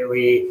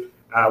appropriately,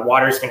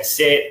 water is going to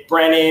sit.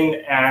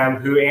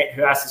 Brennan, who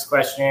asked this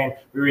question,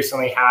 we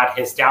recently had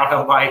his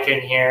downhill bike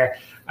in here.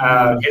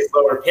 His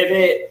lower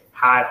pivot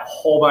had a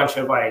whole bunch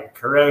of like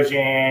corrosion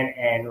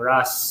and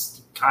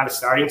rust kind of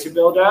starting to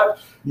build up.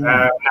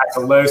 That's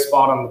a low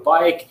spot on the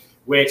bike,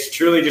 which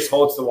truly just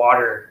holds the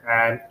water.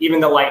 And even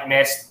the light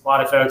mist, a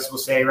lot of folks will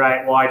say,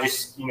 right, well, I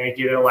just, give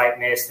it a light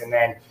mist and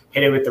then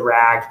hit it with the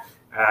rag.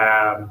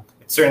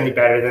 It's certainly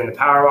better than the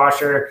power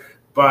washer,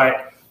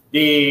 but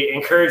the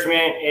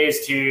encouragement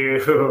is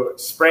to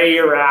spray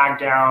your rag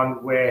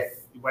down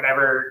with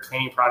whatever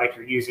cleaning product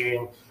you're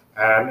using.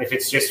 If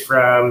it's just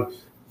from,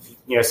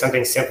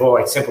 something simple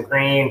like Simple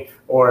Green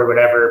or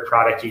whatever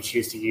product you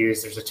choose to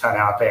use, there's a ton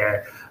out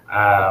there.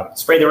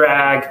 Spray the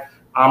rag.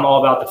 I'm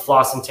all about the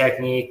flossing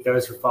technique.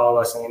 Those who follow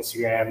us on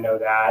Instagram know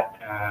that.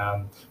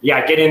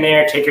 Get in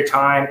there, take your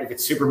time. If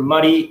it's super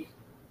muddy,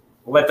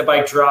 let the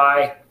bike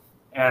dry,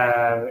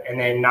 and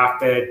then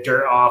knock the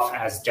dirt off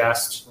as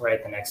dust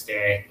right the next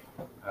day.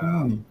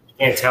 You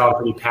can't tell I'm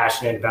pretty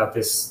passionate about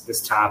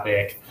this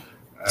topic.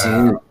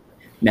 Dude,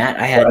 Matt,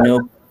 I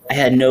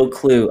had no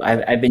clue.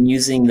 I've been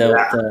using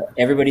the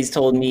everybody's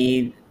told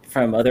me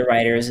from other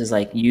riders is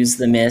like, use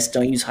the mist,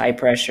 don't use high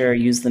pressure,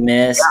 use the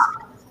mist,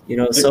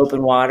 soap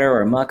and water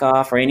or muck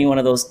off or any one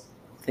of those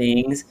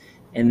things.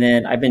 And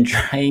then I've been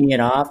drying it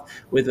off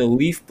with a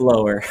leaf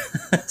blower.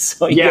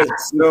 So you Yeah,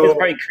 guys are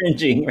probably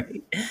cringing,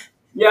 right?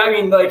 Yeah, I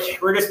mean, like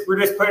we're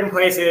just putting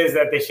places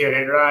that they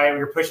shouldn't, right?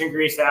 We're pushing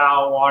grease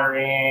out, water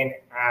in,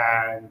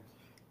 and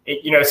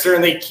it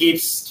certainly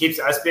keeps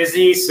us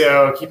busy.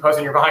 So keep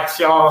hosing your bikes,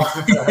 y'all.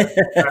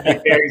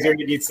 Bearings are going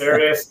to need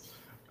service.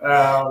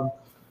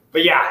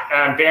 But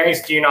yeah,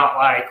 bearings do not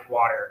like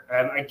water.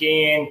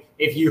 Again,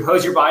 if you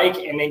hose your bike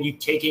and then you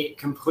take it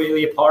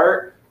completely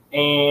apart,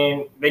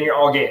 and then you're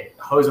all good,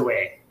 hose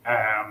away.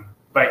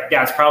 But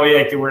yeah, it's probably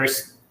like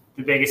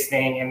the biggest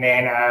thing. And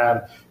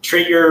then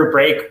treat your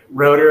brake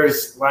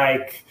rotors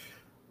like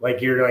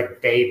you're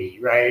like baby,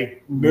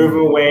 right? Move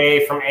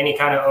away from any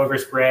kind of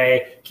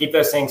overspray. Keep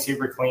those things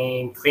super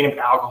clean. Clean up with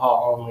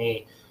alcohol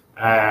only.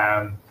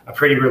 I'm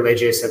pretty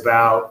religious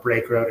about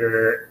brake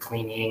rotor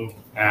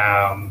cleaning.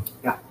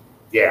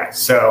 Yeah.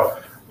 So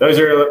those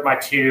are my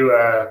two,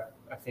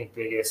 I think,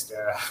 biggest.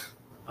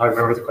 I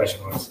remember what the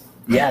question was.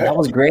 Yeah, that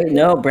was great.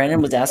 No,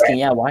 Brandon was asking,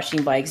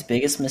 washing bikes,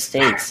 biggest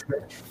mistakes.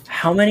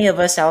 How many of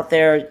us out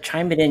there,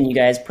 chime it in, you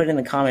guys, put in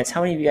the comments,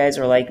 how many of you guys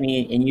are like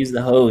me and use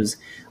the hose?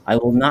 I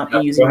will not be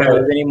using the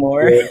hose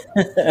anymore.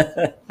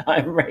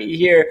 I'm right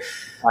here.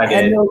 I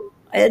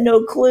had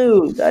no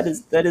clue. That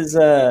is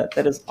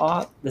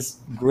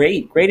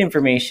great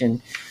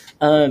information.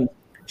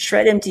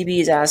 Shred MTB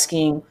is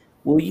asking,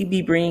 will you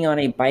be bringing on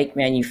a bike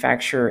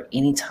manufacturer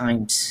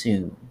anytime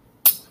soon?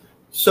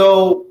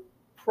 So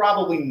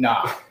probably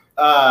not.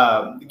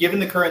 Given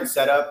the current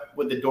setup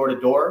with the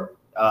door-to-door,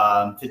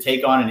 to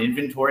take on an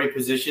inventory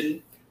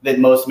position that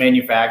most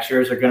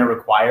manufacturers are going to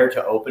require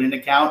to open an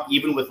account,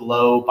 even with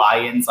low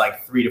buy-ins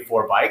like 3 to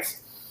 4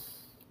 bikes,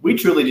 we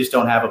truly just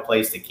don't have a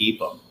place to keep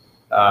them.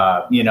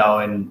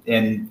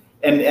 And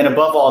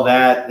above all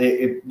that,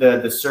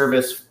 the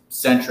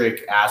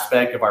service-centric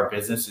aspect of our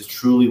business is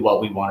truly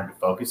what we wanted to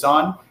focus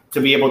on,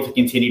 to be able to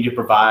continue to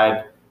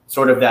provide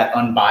sort of that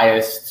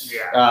unbiased.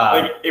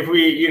 Like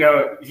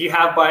if you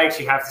have bikes,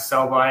 you have to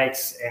sell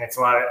bikes, and it's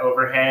a lot of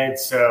overhead,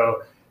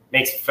 so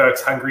makes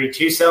folks hungry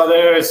to sell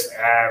those.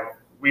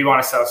 We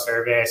want to sell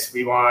service.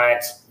 We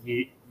want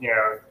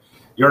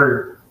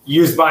your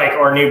used bike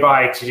or new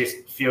bike to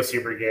just feel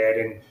super good,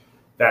 and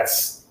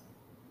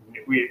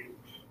we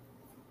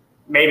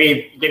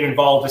maybe get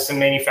involved with some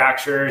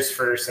manufacturers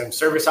for some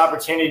service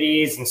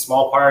opportunities and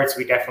small parts.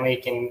 We definitely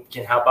can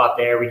help out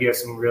there. We do have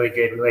some really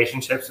good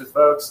relationships with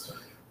folks.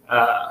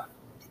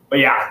 But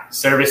yeah,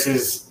 service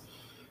is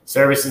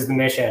the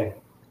mission.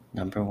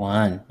 Number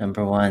one.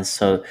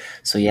 So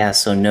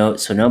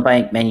no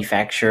bike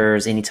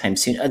manufacturers anytime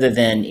soon, other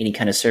than any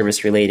kind of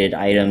service related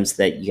items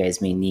that you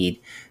guys may need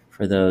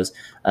for those.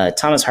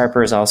 Thomas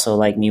Harper is also,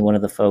 like me, one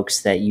of the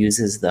folks that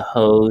uses the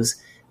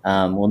hose.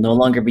 Will no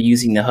longer be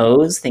using the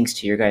hose, thanks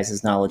to your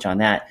guys' knowledge on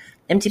that.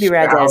 MTB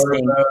Rad's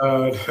asking,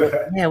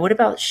 what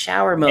about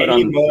shower mode?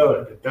 Any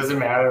mode. It doesn't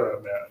matter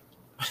what mode.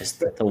 Just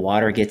that the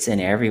water gets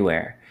in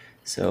everywhere.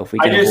 So if we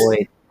can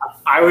avoid.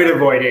 I would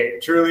avoid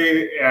it.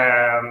 Truly,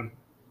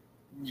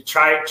 you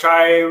try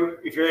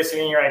if you're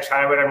listening, right,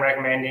 try what I'm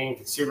recommending.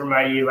 If it's super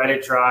muddy, let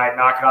it dry,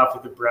 knock it off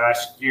with a brush,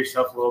 give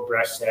yourself a little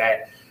brush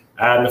set.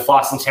 The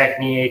flossing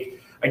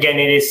technique, again,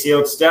 it is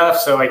sealed stuff,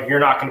 so like you're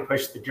not going to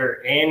push the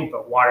dirt in,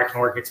 but water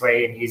can work its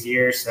way in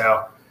easier.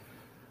 So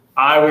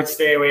I would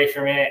stay away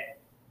from it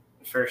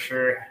for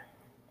sure.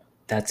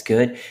 That's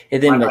good.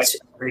 And then and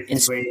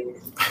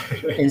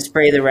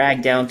spray the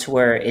rag down to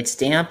where it's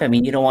damp. I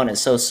mean, you don't want it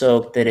so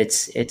soaked that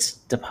it's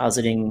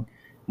depositing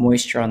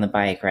moisture on the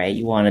bike, right?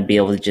 You want to be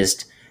able to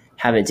just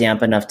have it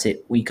damp enough to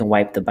where you can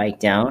wipe the bike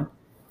down.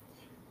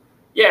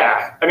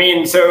 Yeah, I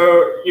mean,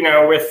 so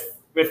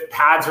with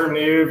pads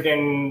removed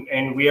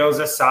and wheels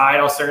aside,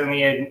 I'll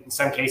certainly in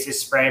some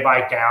cases spray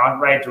bike down,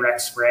 right? Direct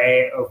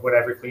spray of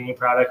whatever cleaning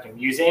product I'm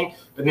using,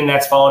 but then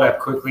that's followed up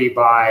quickly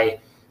by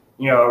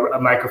a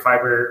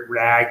microfiber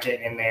rag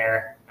getting in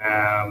there.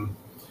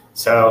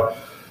 So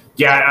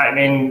yeah, I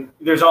mean,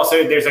 there's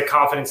a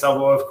confidence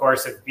level, of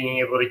course, of being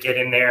able to get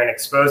in there and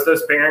expose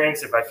those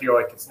bearings if I feel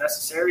like it's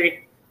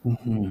necessary.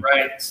 Mm-hmm.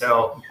 Right.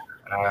 So,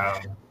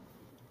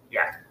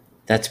 yeah.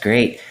 That's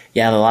great.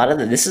 Yeah,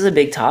 this is a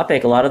big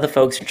topic. A lot of the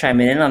folks are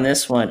chiming in on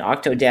this one.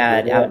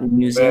 Octodad out in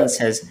New Zealand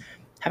says,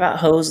 how about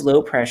hose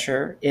low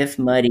pressure? If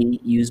muddy,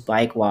 use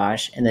bike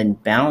wash and then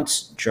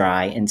bounce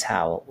dry and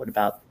towel. What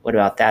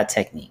about that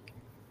technique?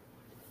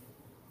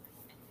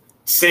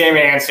 Same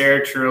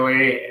answer,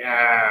 truly.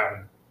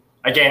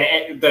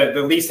 Again,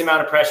 the least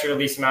amount of pressure, the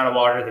least amount of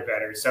water, the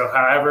better. So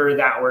however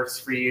that works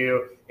for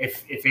you.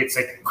 If it's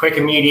a quick,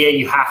 immediate,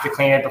 you have to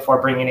clean it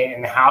before bringing it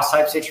in the house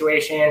type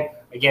situation,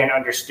 again,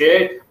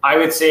 understood. I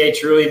would say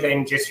truly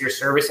then just your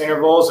service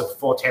intervals of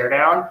full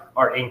teardown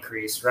are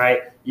increased,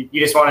 right? You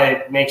just want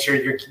to make sure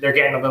they're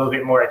getting a little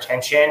bit more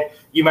attention.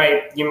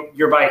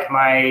 Your bike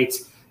might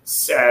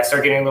start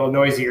getting a little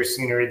noisier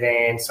sooner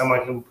than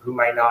someone who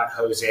might not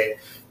hose it.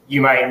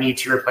 You might need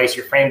to replace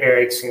your frame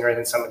bearings sooner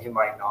than someone who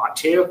might not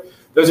to.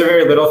 Those are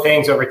very little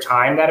things over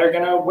time that are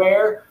going to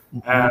wear.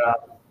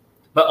 Mm-hmm.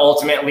 But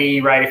ultimately,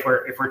 right, if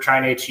we're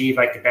trying to achieve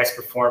like the best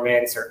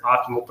performance or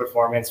optimal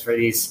performance for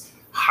these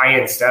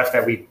high-end stuff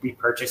that we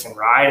purchase and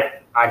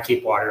ride, I'd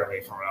keep water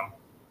away from them.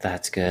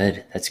 That's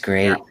good. That's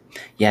great.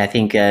 Yeah, I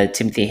think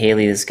Timothy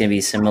Haley is going to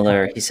be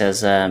similar. He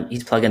says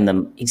he's plugging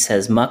them. He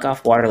says Muck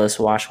Off waterless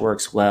wash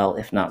works well,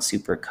 if not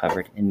super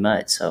covered in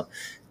mud. So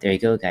there you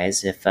go,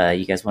 guys. If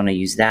you guys want to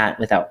use that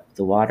without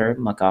the water,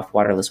 Muck Off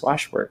waterless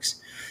wash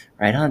works.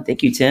 Right on.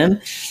 Thank you, Tim.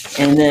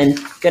 And then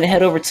going to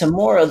head over to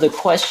more of the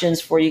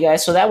questions for you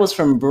guys. So that was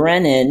from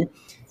Brennan.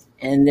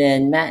 And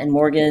then Matt and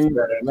Morgan,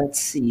 let's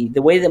see.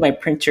 The way that my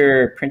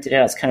printer printed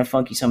out is kind of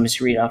funky, so I'm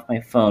just read off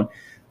my phone.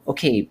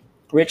 Okay,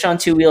 Rich on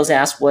Two Wheels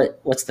asked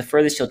what's the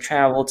furthest you'll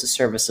travel to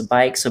service a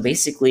bike. So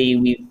basically,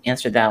 we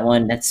answered that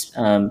one. That's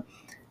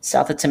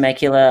south of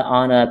Temecula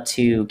on up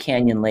to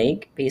Canyon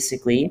Lake,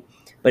 basically.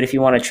 But if you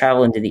want to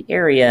travel into the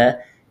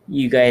area,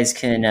 you guys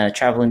can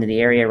travel into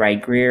the area,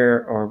 ride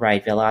Greer or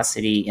ride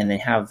Velocity, and then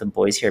have the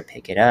boys here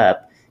pick it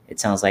up. It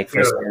sounds like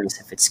for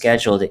service, if it's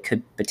scheduled, it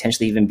could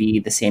potentially even be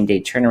the same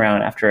day turnaround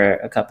after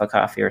a cup of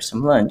coffee or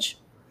some lunch.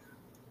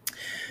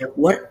 Yep.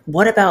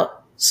 What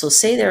about, so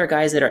say there are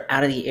guys that are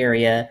out of the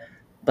area,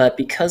 but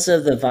because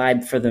of the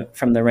vibe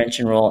from the Wrench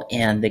and Roll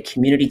and the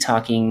community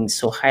talking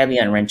so highly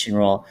on Wrench and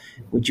Roll,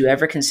 would you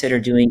ever consider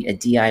doing a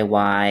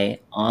DIY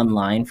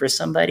online for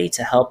somebody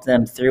to help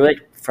them through it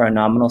for a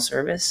nominal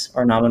service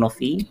or nominal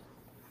fee?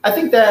 I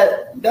think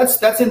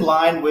that's in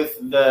line with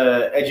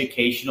the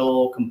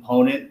educational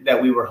component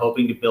that we were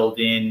hoping to build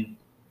in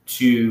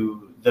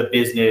to the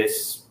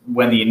business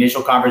when the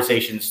initial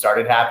conversations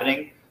started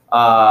happening.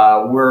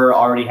 We're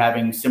already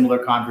having similar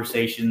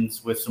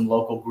conversations with some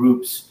local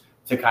groups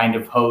to kind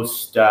of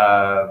host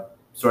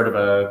sort of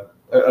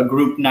a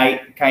group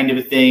night kind of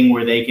a thing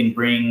where they can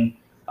bring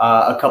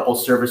a couple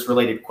service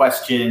related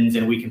questions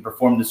and we can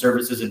perform the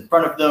services in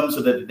front of them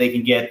so that they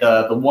can get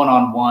the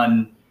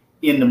one-on-one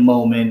in the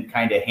moment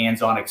kind of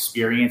hands-on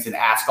experience and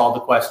ask all the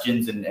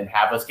questions and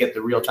have us get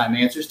the real-time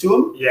answers to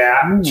them.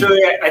 Yeah,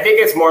 truly, I think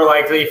it's more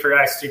likely for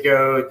us to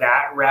go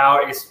that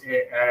route.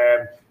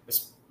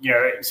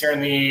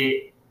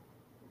 Certainly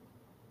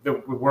the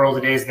world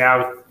it is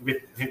now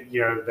with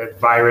the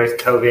virus,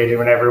 COVID, and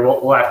whatever.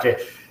 We'll have to,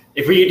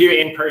 if we do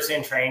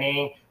in-person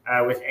training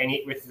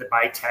with the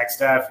bike tech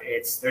stuff,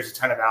 there's a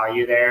ton of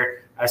value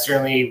there.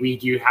 Certainly, we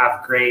do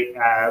have great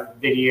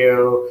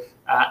video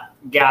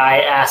guy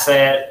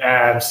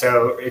asset,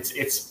 so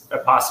it's a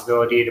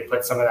possibility to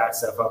put some of that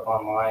stuff up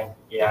online.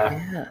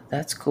 Yeah,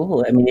 that's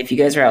cool. I mean, if you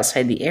guys are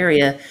outside the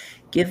area,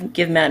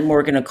 give Matt and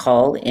Morgan a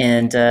call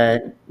and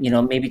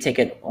maybe take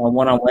it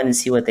one-on-one and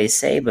see what they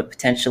say, but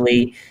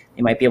potentially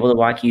they might be able to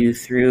walk you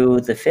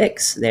through the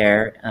fix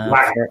there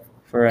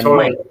for a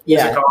totally.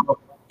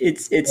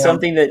 It's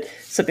something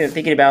I'm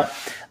thinking about.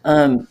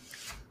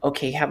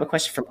 Okay, have a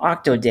question from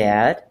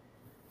Octodad,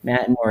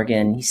 Matt and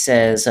Morgan. He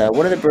says,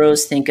 what do the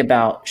bros think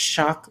about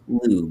shock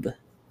lube?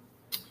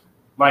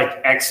 Like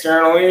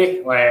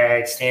externally,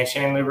 like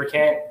stanchion and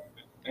lubricant?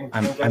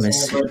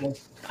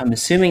 I'm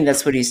assuming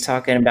that's what he's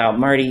talking about.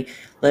 Marty,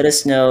 let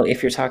us know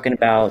if you're talking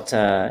about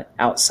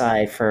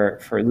outside for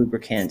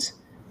lubricant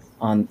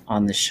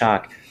on the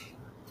shock.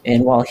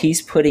 And while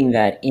he's putting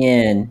that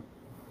in,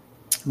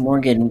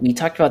 Morgan, we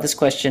talked about this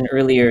question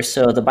earlier.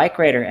 So the Bike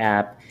Rider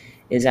app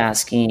is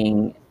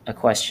asking a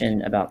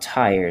question about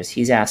tires.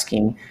 He's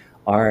asking,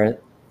 are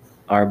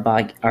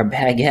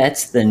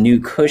baguettes the new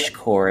Cush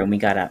Core? And we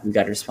got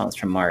a response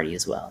from Marty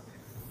as well.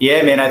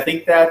 Yeah, man, I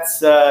think that's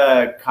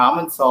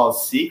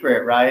Commensol's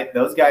secret, right?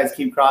 Those guys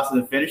keep crossing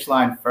the finish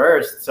line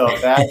first. So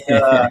if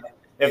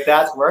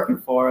that's working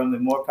for them,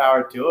 then more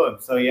power to them.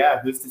 So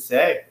yeah, who's to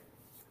say?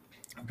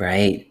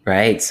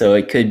 Right. So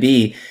it could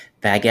be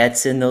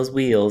baguettes in those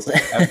wheels.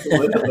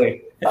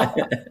 Absolutely.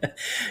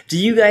 Do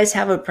you guys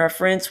have a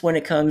preference when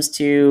it comes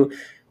to,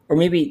 or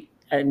maybe,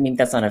 I mean,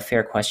 that's not a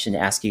fair question to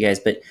ask you guys,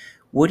 but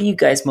what do you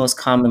guys most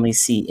commonly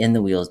see in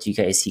the wheels? Do you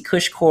guys see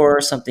Cush Core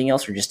or something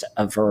else, or just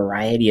a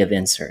variety of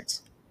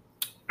inserts?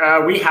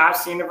 We have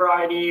seen a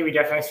variety. We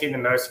definitely see the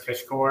most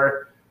Cush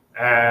Core.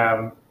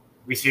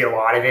 We see a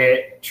lot of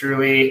it,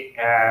 truly.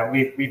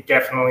 We've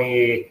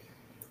definitely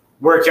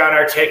worked on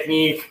our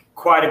technique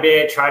quite a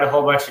bit, tried a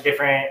whole bunch of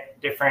different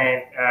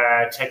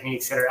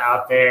techniques that are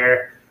out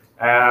there.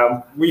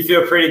 We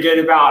feel pretty good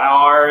about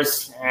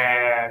ours,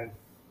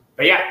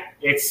 but yeah,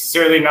 it's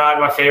certainly not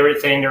my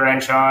favorite thing to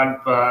wrench on,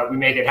 but we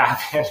make it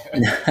happen.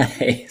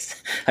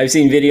 Nice. I've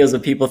seen videos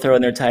of people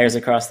throwing their tires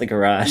across the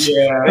garage.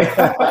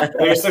 Yeah,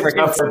 there's some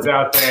tough ones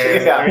out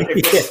there.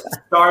 Yeah.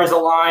 Stars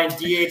align,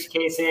 DH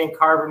casing,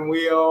 carbon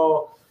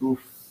wheel,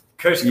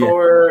 Cush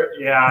Core.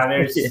 Yeah,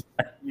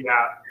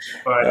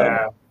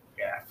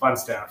 fun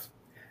stuff.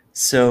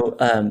 So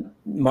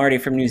Marty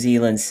from New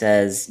Zealand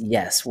says,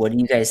 yes. What do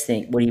you guys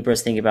think? What do you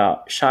bros think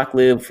about shock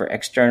lube for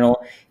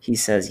external? He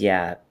says,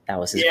 yeah, that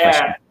was his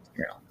question.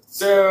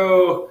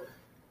 So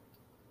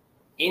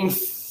in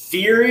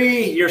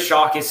theory, your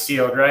shock is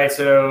sealed, right?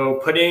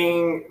 So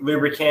putting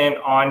lubricant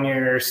on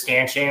your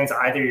stanchions,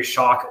 either your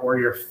shock or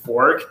your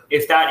fork,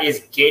 if that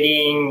is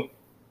getting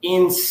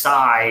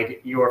inside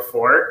your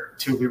fork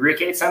to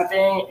lubricate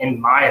something, in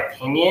my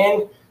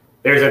opinion,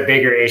 there's a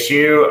bigger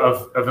issue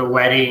of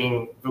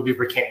letting the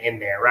lubricant in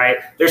there, right?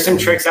 There's some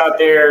tricks out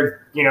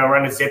there,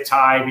 run a zip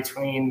tie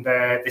between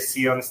the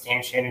seal and the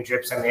stanchion and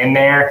drip some in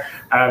there.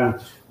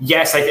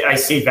 Yes, I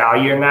see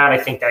value in that. I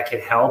think that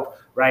could help,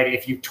 right?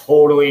 If you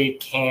totally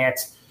can't,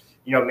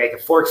 make a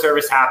fork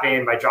service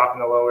happen by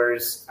dropping the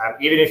lowers,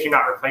 even if you're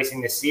not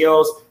replacing the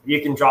seals, you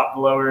can drop the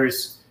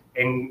lowers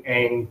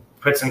and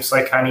put some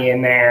slick honey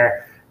in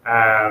there.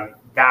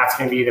 That's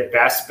going to be the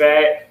best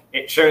bet.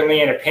 It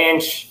certainly in a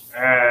pinch,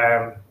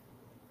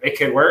 it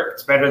could work.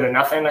 It's better than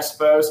nothing, I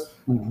suppose.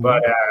 Mm-hmm.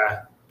 But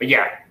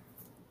yeah,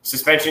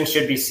 suspension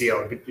should be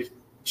sealed.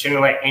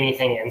 Shouldn't let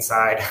anything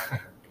inside.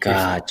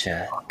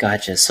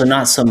 Gotcha. So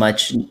not so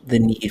much the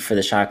need for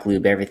the shock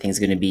lube. Everything's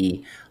going to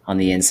be on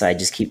the inside.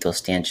 Just keep those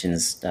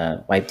stanchions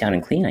wiped down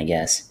and clean, I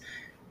guess.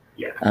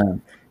 Yeah.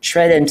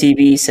 Shred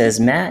MTV says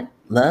Matt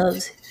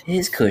loves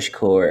his Cush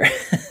core.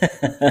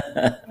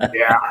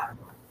 Yeah.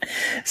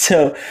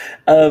 So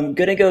I'm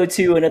going to go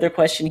to another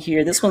question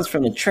here. This one's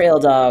from the Trail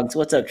Dogs.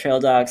 What's up, Trail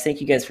Dogs? Thank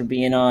you guys for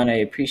being on. I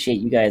appreciate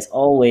you guys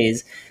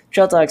always.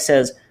 Trail Dog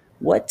says,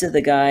 what do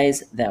the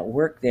guys that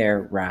work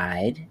there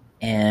ride,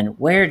 and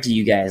where do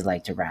you guys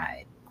like to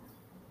ride?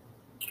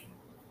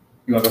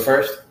 You want to go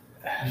first?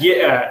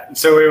 Yeah.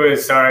 So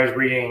I was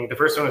reading. The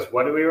first one was,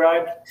 what do we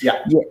ride?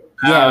 Yeah.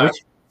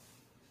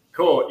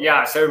 Cool.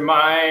 Yeah. So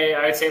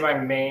I'd say my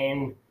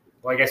main,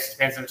 well, I guess it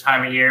depends on the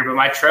time of year, but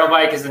my trail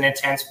bike is an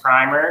Intense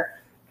Primer.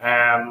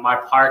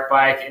 My park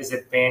bike is a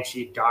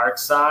Banshee Dark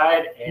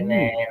Side. And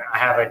then I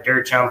have a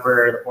dirt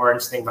jumper, the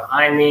orange thing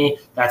behind me.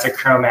 That's a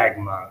Chromag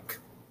Monk.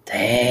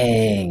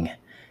 Dang.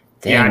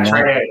 Yeah.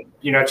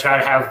 I try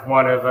to have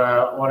one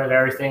of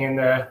everything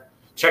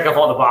check off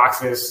all the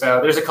boxes.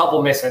 So there's a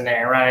couple missing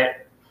there, right?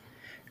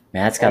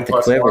 Matt's got the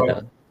quiver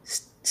though.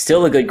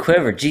 Still a good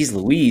quiver. Jeez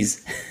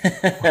Louise.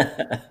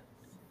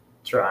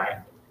 Try.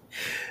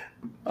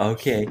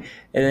 Okay. And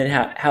then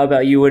how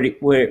about you?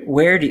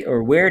 Where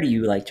do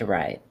you like to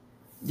ride?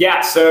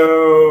 Yeah,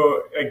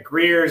 so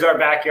Greer's our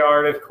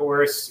backyard, of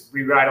course.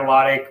 We ride a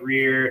lot at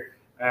Greer.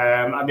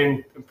 I've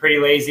been pretty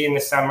lazy in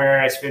the summer.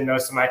 I spend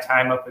most of my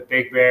time up at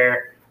Big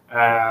Bear.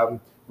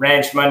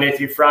 Ranch Monday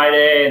through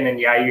Friday, and then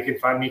you can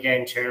find me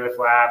getting chairlift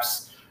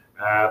laps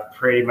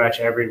pretty much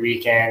every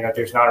weekend that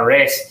there's not a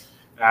race.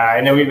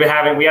 And then we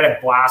had a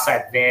blast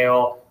at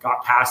Vail,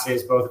 got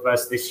passes, both of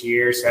us this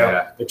year.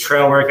 So the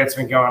trail work that's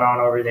been going on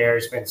over there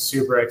has been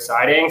super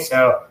exciting.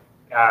 So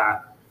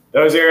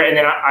those are, and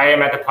then I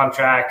am at the pump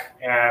track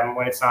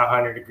when it's not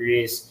 100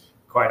 degrees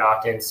quite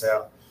often.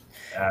 So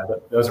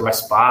those are my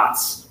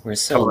spots. We're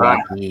so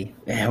lucky.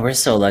 Man, we're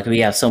so lucky. We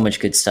have so much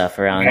good stuff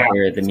around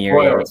here, the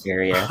Murrieta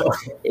area.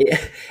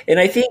 And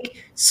I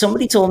think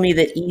somebody told me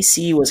that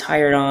EC was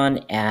hired on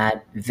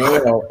at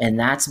Vail, and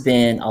that's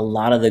been a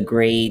lot of the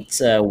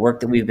great work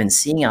that we've been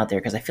seeing out there.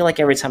 Because I feel like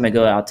every time I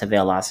go out to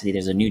Vailocity,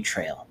 there's a new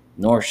trail,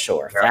 North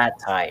Shore, Fat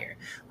Tire,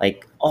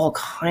 like all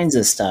kinds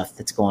of stuff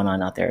that's going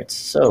on out there. It's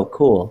so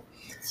cool.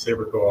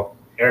 Super cool.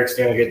 Eric's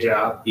doing a good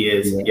job. He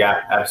is.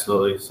 Yeah,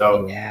 absolutely.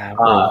 So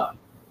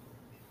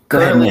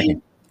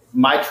currently,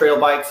 my trail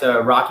bike's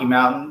a Rocky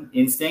Mountain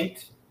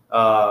Instinct.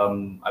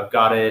 I've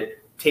got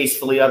it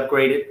tastefully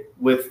upgraded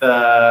with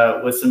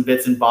some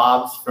bits and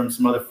bobs from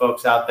some other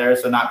folks out there,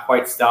 so not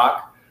quite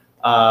stock.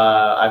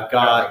 I've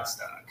got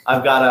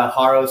a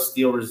Haro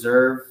Steel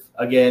Reserve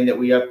again that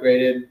we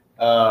upgraded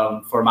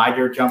for my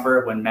dirt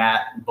jumper when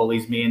Matt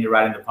bullies me into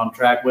riding the pump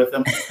track with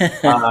him.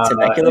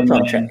 Temecula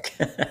pump track.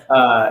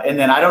 And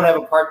then I don't have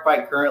a park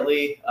bike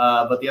currently,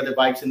 but the other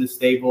bikes in the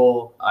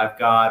stable, I've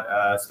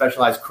got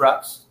Specialized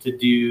Crux to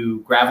do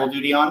gravel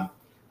duty on.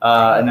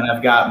 And then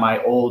I've got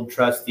my old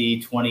trusty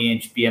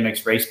 20-inch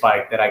BMX race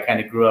bike that I kind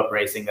of grew up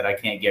racing that I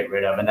can't get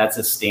rid of. And that's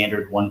a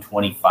standard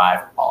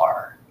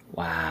 125R.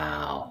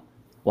 Wow.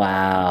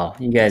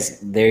 You guys,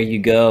 there you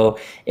go.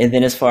 And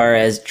then as far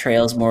as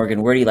trails,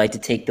 Morgan, where do you like to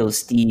take those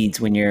steeds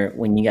when you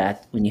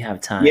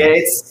have time? Yeah,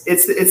 it's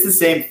the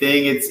same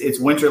thing. It's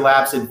winter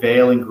laps at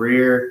Vail and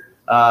Greer.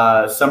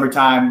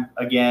 Summertime,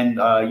 again,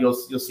 you'll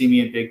see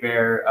me in Big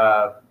Bear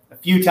a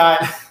few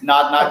times,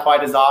 not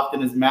quite as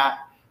often as Matt.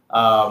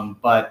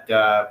 But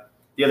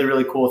the other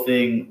really cool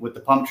thing with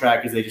the pump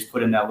track is they just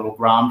put in that little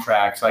Grom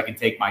track so I can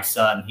take my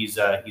son. He's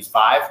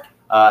 5.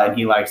 And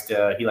he likes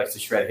to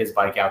shred his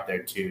bike out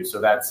there too. So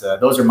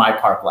those are my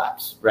park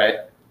laps, right?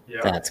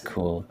 Yeah. That's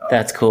cool.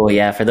 That's cool.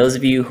 Yeah. For those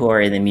of you who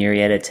are in the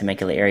Murrieta,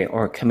 Temecula area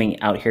or coming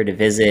out here to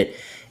visit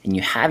and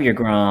you have your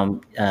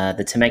Grom,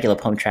 the Temecula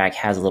pump track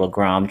has a little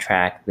Grom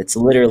track that's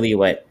literally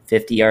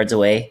 50 yards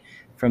away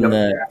from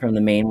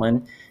the main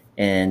one.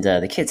 And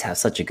the kids have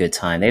such a good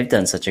time. They've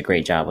done such a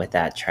great job with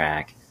that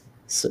track.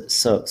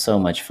 So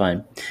much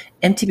fun.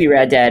 MTB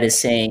Rad Dad is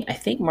saying, I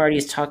think Marty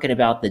is talking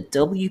about the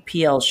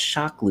WPL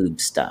shock lube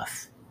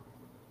stuff.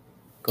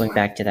 Going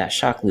back to that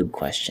shock lube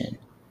question.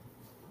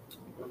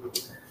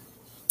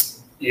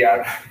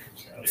 Yeah.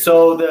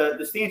 So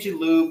the stanchion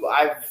lube,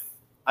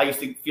 I used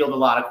to field a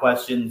lot of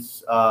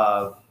questions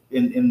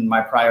in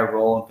my prior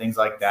role and things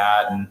like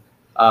that. And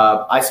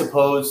I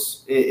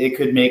suppose it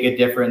could make a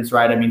difference,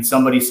 right? I mean,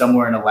 somebody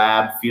somewhere in a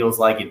lab feels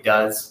like it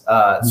does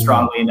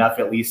strongly enough,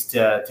 at least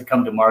to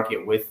come to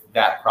market with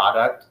that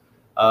product,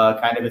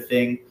 kind of a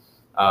thing.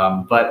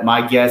 But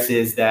my guess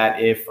is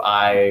that if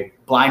I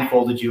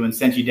blindfolded you and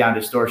sent you down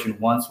distortion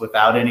once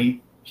without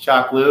any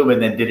shock lube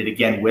and then did it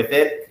again with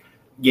it,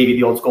 gave you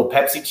the old school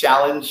Pepsi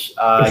challenge,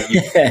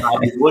 you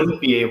probably wouldn't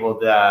be able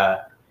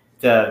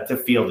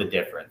to feel the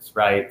difference,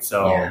 right?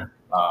 So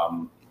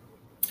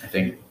I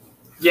think.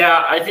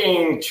 Yeah, I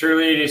think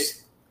truly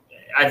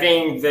I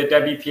think the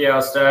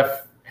WPL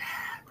stuff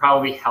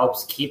probably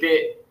helps keep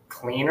it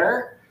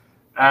cleaner,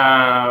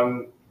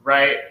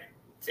 right?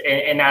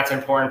 And that's an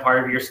important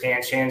part of your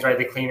stanchions, right?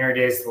 The cleaner it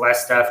is, the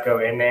less stuff go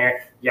in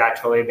there. Yeah,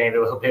 totally, maybe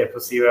a little bit of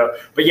placebo.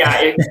 But yeah,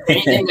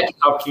 anything that can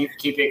help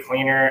keep it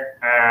cleaner,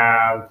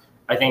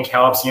 I think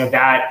helps.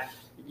 That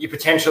you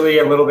potentially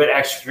a little bit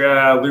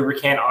extra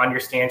lubricant on your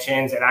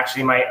stanchions, it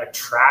actually might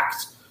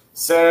attract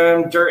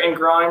some dirt and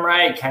grime,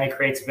 right? It kind of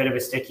creates a bit of a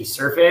sticky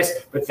surface,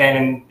 but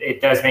then it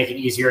does make it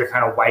easier to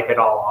kind of wipe it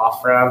all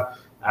off from.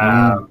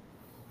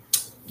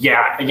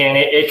 Yeah, again,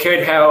 it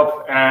could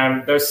help.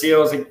 Those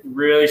seals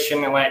really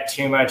shouldn't let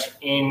too much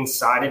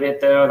inside of it,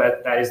 though.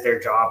 That is their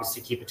job, is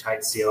to keep a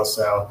tight seal.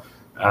 So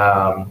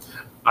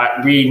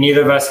we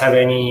neither of us have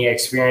any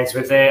experience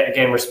with it.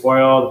 Again, we're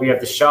spoiled. We have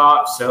the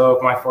shop, so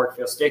if my fork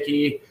feels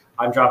sticky,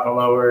 I'm dropping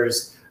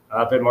lowers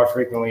a bit more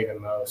frequently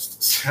than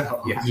most.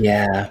 So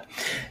yeah,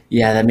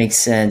 that makes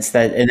sense.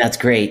 And that's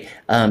great.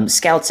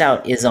 Scouts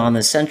Out is on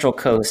the Central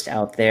Coast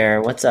out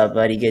there. What's up,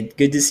 buddy?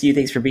 Good to see you.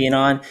 Thanks for being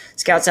on.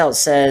 Scouts Out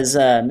says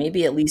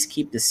maybe at least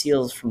keep the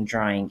seals from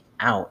drying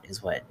out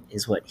is what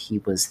he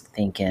was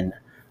thinking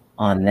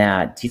on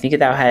that. Do you think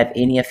that will have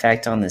any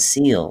effect on the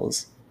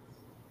seals?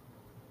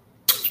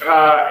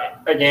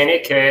 Again,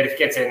 it could if it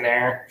gets in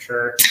there.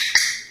 Sure.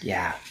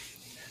 Yeah.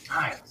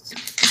 Nice.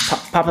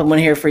 Popping one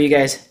here for you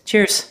guys.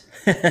 Cheers.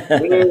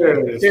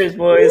 Cheers. Cheers,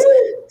 boys.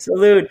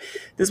 Salute.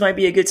 This might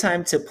be a good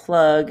time to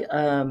plug.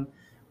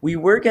 We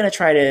were going to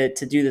try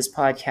to do this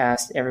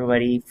podcast,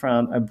 everybody,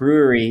 from a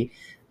brewery.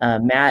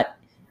 Matt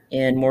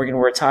and Morgan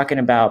were talking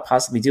about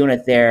possibly doing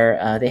it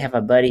there. They have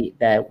a buddy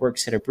that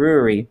works at a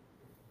brewery,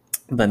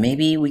 but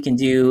maybe we can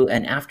do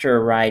an after a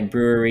ride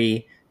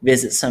brewery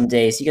visit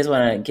someday. So you guys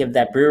want to give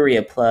that brewery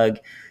a plug,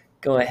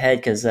 go ahead,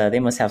 because they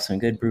must have some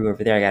good brew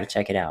over there. I got to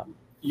check it out.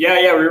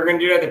 Yeah, we were going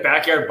to do it at the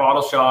Backyard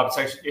Bottle Shop.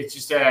 It's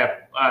just a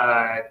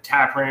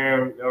tap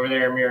room over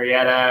there in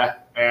Murrieta.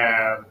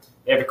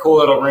 They have a cool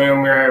little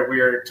room where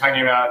we were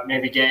talking about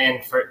maybe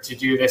getting to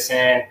do this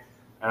in.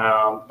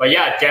 But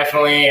yeah,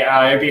 definitely,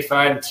 it'd be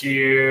fun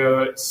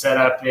to set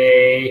up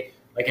a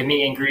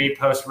meet and greet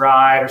post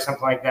ride or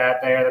something like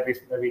that.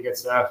 That'd be good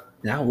stuff.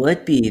 That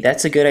would be.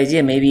 That's a good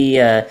idea.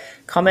 Maybe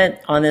comment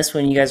on this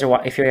when you guys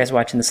if you guys are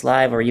watching this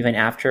live, or even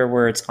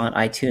afterwards on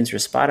iTunes or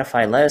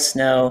Spotify. Let us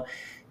know.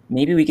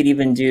 Maybe we could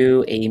even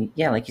do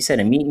like you said,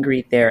 a meet and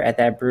greet there at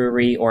that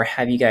brewery, or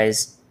have you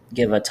guys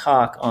give a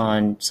talk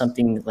on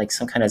something like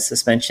some kind of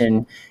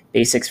suspension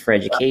basics for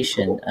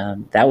education.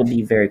 That would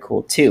be very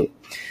cool too.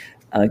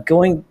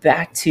 Going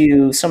back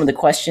to some of the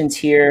questions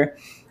here,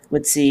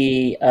 let's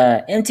see.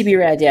 MTB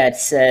Rad Dad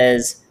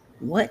says,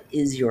 what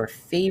is your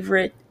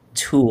favorite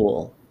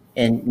tool?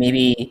 And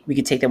maybe we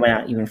could take that one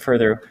out even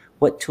further.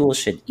 What tool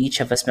should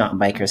each of us mountain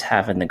bikers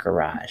have in the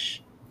garage?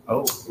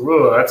 Oh,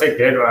 that's a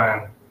good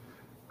one.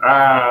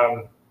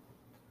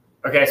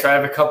 Okay, so I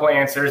have a couple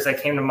answers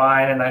that came to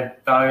mind, and I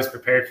thought I was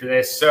prepared for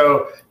this.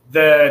 So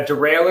the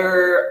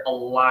derailleur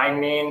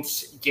alignment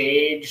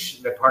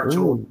gauge, the part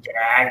tool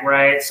gag,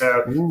 right?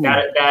 So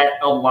that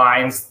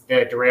aligns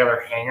the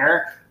derailleur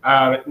hanger.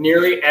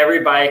 Nearly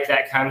every bike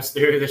that comes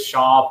through the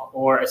shop,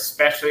 or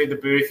especially the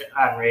booth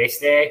on race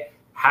day,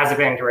 has a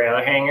bent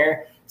derailleur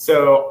hanger.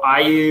 So I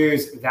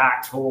use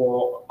that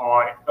tool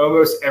on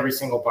almost every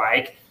single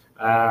bike.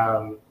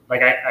 I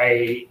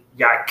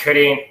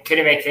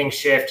couldn't make things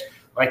shift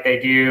like they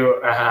do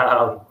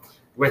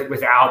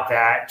without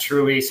that,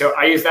 truly. So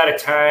I use that a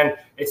ton.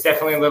 It's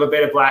definitely a little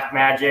bit of black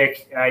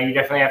magic. You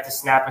definitely have to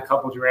snap a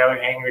couple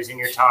derailleur hangers in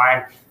your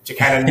time to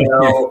kind of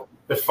know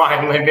the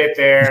fine limit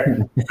there.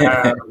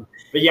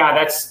 But yeah,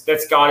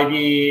 that's got to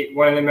be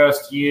one of the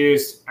most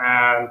used.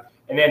 And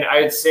then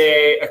I would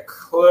say a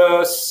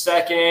close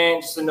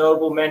second, just a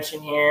notable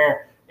mention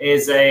here,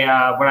 is when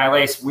I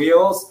lace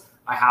wheels,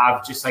 I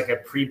have just like a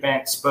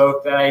pre-bent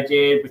spoke that I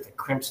did with a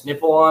crimped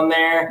nipple on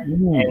there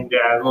and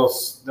a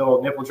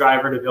little nipple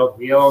driver to build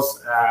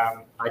wheels.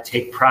 I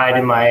take pride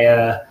in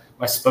my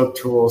spoke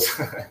tools.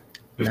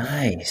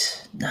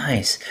 Nice.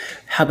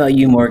 How about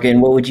you,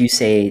 Morgan? What would you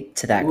say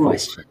to that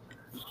question?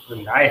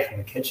 The knife in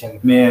the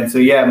kitchen. Man, so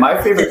yeah,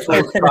 my favorite tool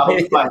is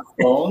probably my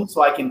phone,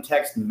 so I can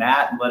text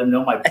Matt and let him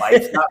know my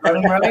bike's not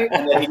running right,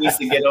 and then he needs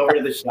to get over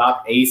to the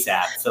shop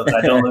ASAP so that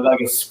I don't look like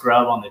a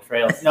scrub on the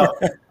trails. No,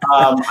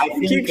 I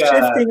think keep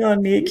shifting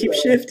on me. It keeps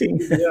shifting.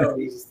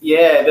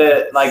 Yeah,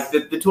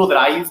 the tool that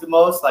I use the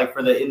most, like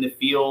for the in the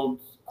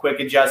field quick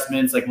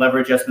adjustments, like lever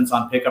adjustments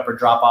on pickup or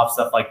drop off,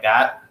 stuff like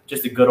that.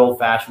 just a good old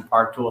fashioned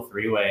park tool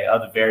 3-way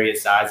of the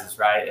various sizes,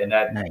 right? And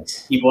that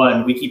Nice.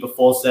 we keep a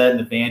full set in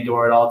the van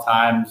door at all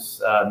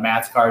times.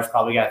 Matt's car's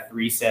probably got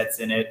 3 sets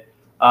in it.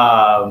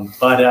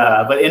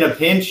 But in a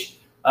pinch,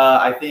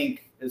 I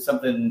think is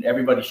something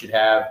everybody should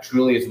have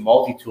truly is a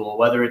multi-tool,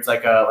 whether it's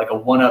like a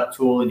one-up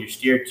tool in your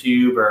steer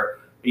tube or,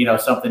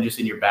 something just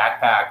in your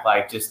backpack.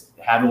 Like just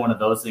having one of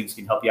those things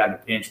can help you out in a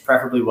pinch,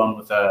 preferably one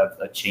with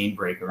a chain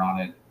breaker on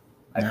it.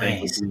 I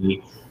think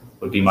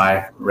would be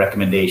my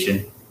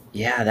recommendation.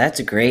 Yeah, that's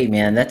great,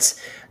 man.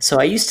 So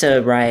I used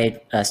to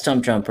ride a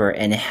Stump Jumper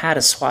and it had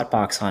a SWAT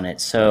box on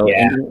it. So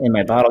in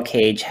my bottle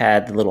cage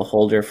had the little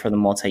holder for the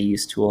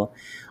multi-use tool.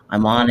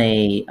 I'm on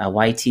a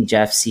YT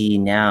Jeff C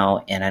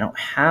now, and I don't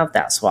have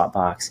that SWAT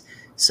box.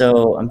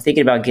 So I'm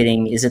thinking about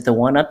getting. Is it the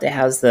one up that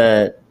has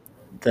the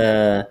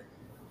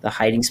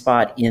hiding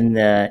spot in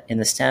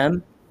the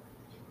stem?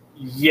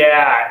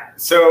 Yeah.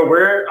 So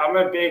I'm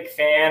a big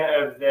fan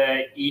of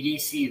the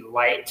EDC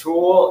Lite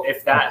tool.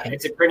 It's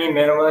a pretty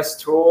minimalist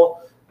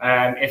tool.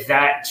 If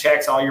that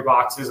checks all your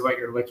boxes, what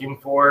you're looking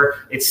for,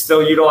 it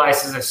still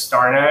utilizes a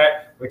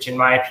StarNut, which in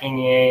my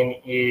opinion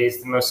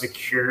is the most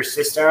secure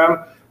system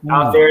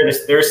out there.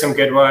 There's some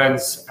good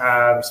ones,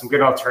 some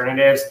good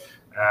alternatives,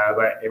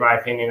 but in my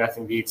opinion,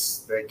 nothing beats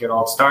the good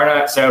old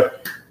StarNut. So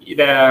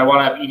the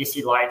one-up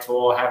EDC Lite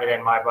tool, have it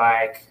in my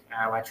bike,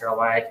 my trail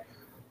bike,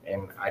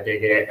 and I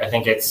dig it. I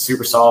think it's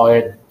super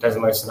solid,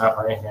 doesn't loosen up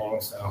or anything.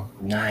 So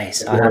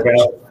nice. I'll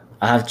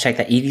have to check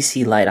that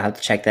EDC Lite. I'll have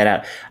to check that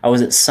out. I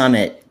was at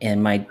Summit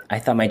and I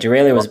thought my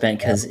derailleur was bent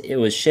because it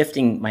was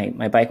shifting.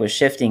 My bike was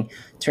shifting.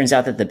 Turns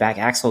out that the back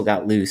axle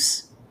got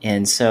loose,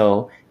 and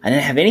so I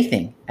didn't have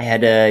anything. I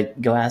had to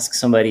go ask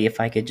somebody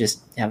if I could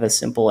just have a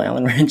simple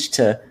Allen wrench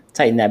to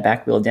tighten that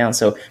back wheel down.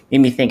 So it made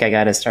me think I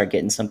got to start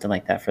getting something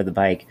like that for the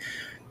bike.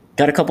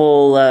 Got a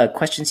couple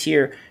questions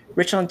here.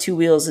 Rich on Two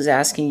Wheels is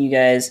asking you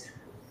guys,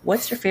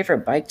 what's your favorite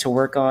bike to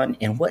work on,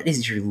 and what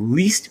is your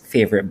least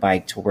favorite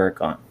bike to work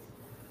on?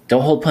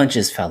 Don't hold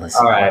punches, fellas.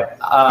 All right.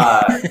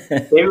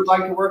 Favorite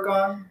bike to work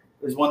on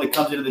is one that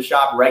comes into the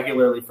shop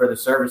regularly for the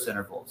service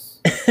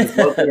intervals.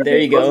 There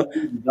you go.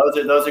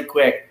 Those are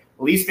quick.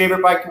 Least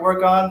favorite bike to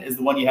work on is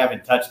the one you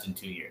haven't touched in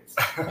 2 years.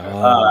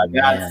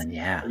 Man,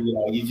 yeah.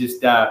 You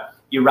just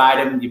you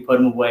ride them, you put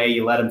them away,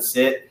 you let them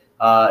sit,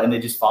 and they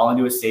just fall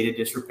into a state of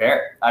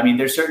disrepair. I mean,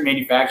 there's certain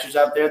manufacturers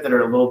out there that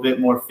are a little bit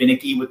more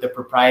finicky with the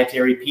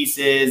proprietary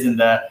pieces and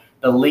the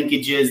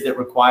linkages that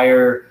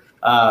require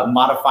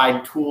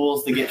modified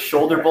tools to get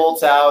shoulder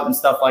bolts out and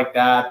stuff like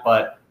that.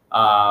 But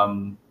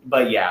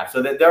yeah,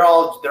 so that they're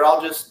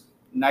all just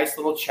nice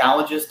little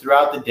challenges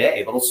throughout the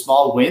day, little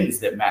small wins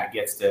that Matt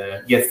gets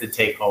to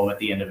take home at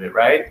the end of it,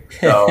 right?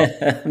 So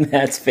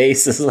Matt's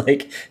face is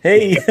like,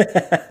 hey.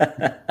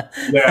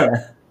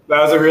 Yeah,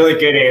 that was a really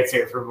good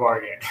answer from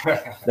Morgan.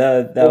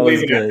 that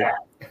was good.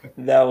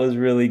 That was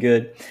really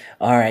good.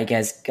 All right,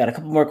 guys, got a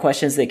couple more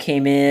questions that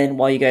came in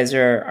while you guys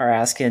are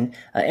asking.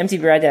 MT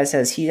Brad Dad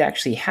says he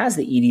actually has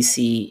the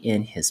EDC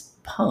in his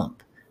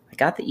pump. I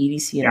got the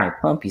EDC in my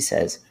pump, he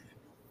says.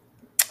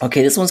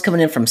 Okay, this one's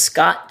coming in from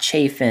Scott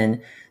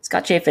Chafin.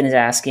 Scott Chafin is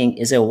asking,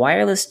 is a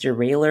wireless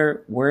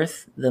derailleur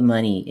worth the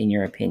money in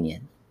your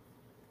opinion?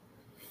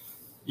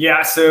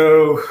 Yeah,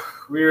 so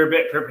we were a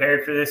bit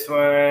prepared for this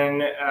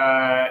one.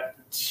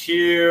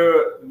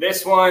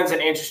 This one's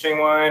an interesting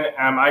one.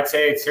 I'd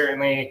say it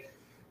certainly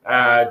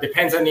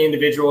depends on the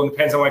individual and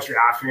depends on what you're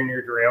after in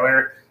your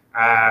derailleur.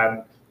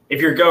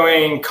 If you're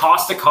going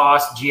cost to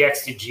cost,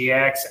 GX to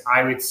GX,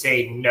 I would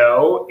say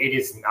no, it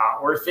is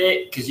not worth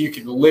it because you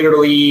could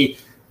literally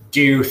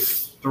do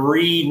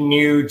 3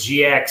 new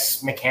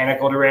GX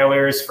mechanical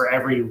derailleurs for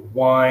every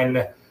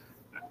one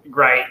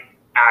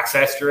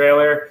access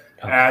derailleur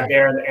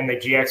there in the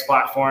GX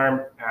platform.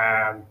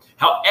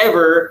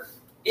 However,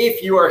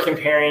 if you are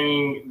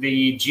comparing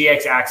the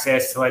GX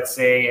Access to, let's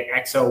say, an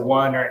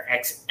X01 or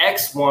an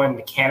XX1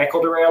 mechanical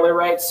derailleur,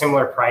 right,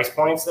 similar price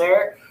points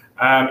there,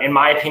 in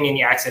my opinion,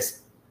 the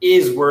Access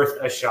is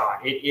worth a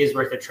shot. It is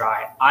worth a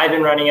try. I've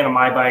been running it on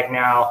my bike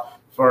now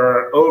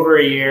for over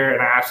a year,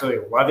 and I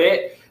absolutely love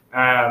it.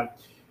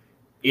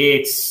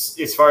 It's,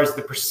 as far as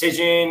the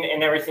precision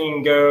and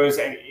everything goes,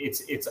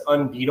 it's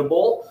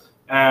unbeatable.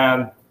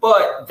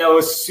 But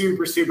those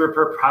super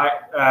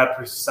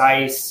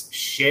precise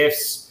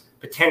shifts,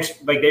 potential,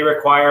 like they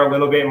require a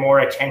little bit more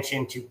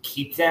attention to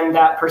keep them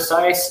that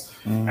precise.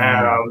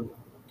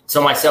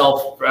 So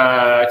myself,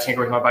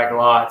 tinker with my bike a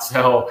lot,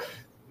 so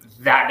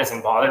that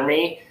doesn't bother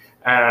me.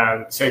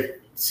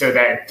 So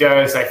that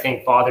does, I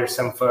think, bother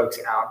some folks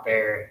out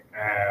there.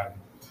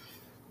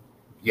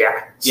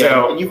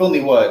 So and you've only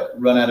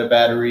run out of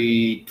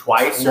battery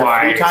twice or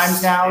 3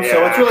 times now,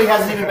 so it really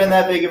hasn't even been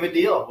that big of a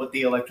deal with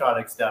the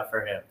electronic stuff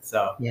for him.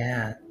 So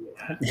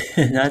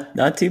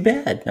not too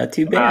bad.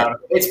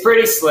 It's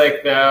pretty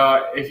slick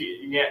though.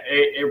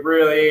 It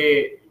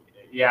really,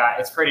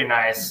 it's pretty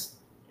nice.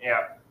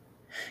 Yeah.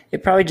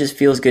 It probably just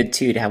feels good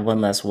too to have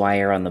one less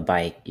wire on the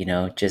bike,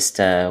 just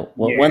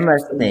one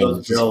less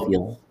thing. Just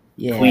feel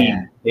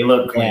clean. They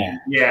look clean.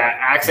 Yeah,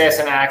 access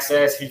and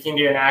access. If you can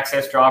do an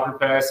access dropper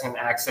press and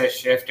access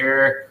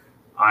shifter,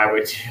 I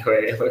would do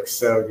it. It looks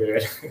so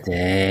good.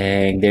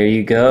 Dang, there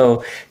you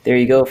go. There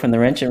you go from the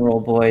Wrench and Roll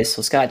boys.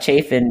 So Scott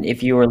Chafin,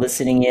 if you are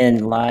listening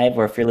in live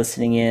or if you're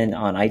listening in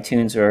on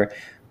iTunes or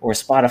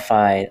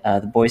Spotify,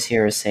 the boys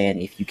here are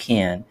saying if you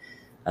can,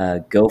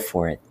 go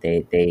for it.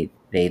 They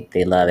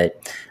love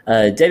it.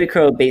 Debbie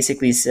Crow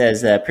basically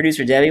says,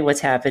 producer Debbie,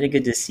 what's happening?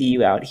 Good to see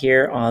you out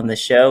here on the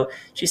show.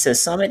 She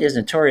says Summit is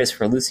notorious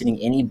for loosening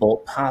any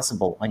bolt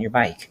possible on your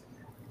bike.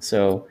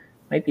 So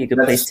might be a good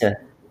place to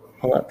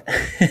pull up.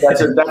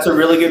 That's a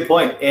really good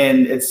point.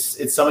 And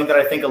it's something that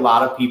I think a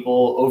lot of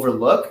people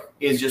overlook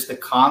is just the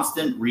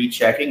constant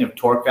rechecking of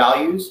torque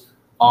values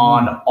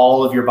on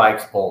all of your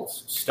bike's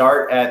bolts.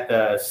 Start at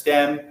the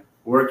stem,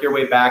 work your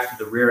way back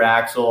to the rear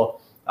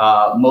axle.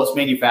 Most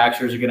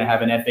manufacturers are going to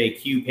have an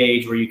FAQ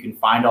page where you can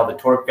find all the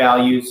torque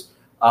values.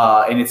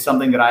 And it's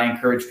something that I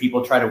encourage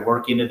people to try to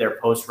work into their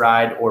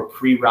post-ride or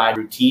pre-ride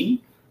routine.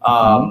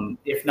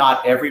 If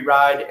not every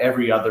ride,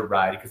 every other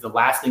ride. Because the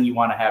last thing you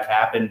want to have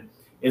happen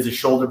is a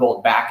shoulder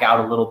bolt back out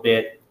a little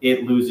bit.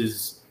 It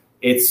loses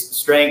its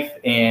strength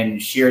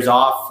and shears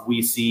off.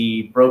 We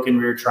see broken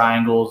rear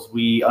triangles.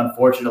 We,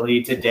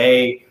 unfortunately,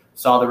 today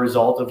saw the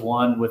result of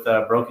one with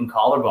a broken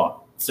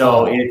collarbone.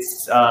 So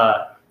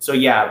So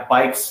yeah,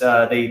 bikes,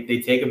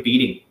 they take a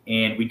beating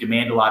and we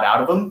demand a lot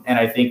out of them. And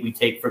I think we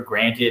take for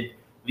granted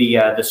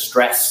the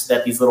stress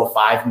that these little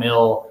 5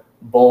 mil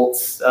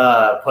bolts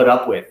put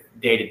up with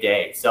day to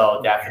day. So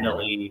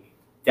definitely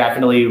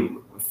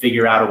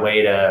figure out a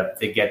way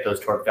to get those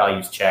torque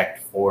values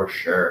checked for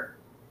sure.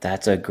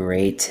 That's a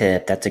great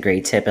tip.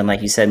 And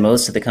like you said,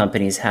 most of the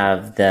companies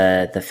have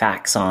the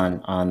facts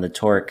on the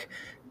torque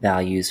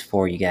values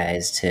for you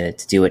guys to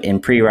do it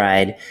in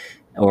pre-ride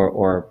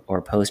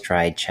or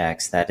post-ride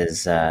checks.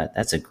 That's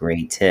a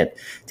great tip.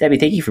 Debbie,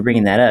 thank you for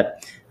bringing that up.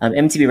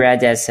 MTB Rad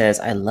Dad says,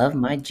 I love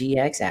my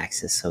GX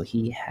Axis. So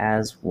he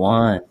has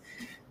one,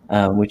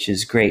 which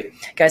is great.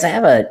 Guys, I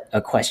have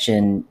a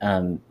question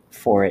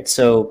for it.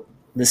 So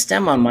the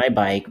stem on my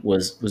bike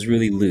was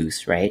really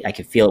loose, right? I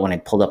could feel it when I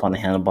pulled up on the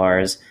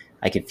handlebars.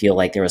 I could feel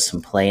like there was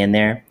some play in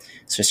there.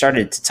 So I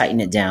started to tighten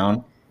it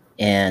down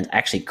and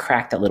actually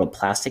cracked that little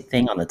plastic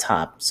thing on the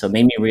top. So it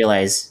made me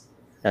realize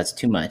that's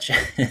too much.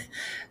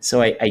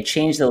 So I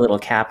changed the little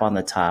cap on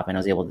the top and I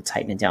was able to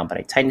tighten it down, but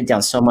I tightened it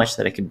down so much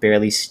that I could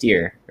barely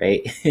steer,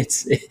 right?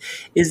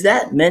 Is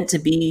that meant to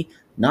be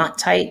not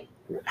tight?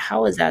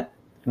 How is that?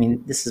 I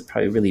mean, this is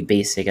probably really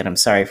basic and I'm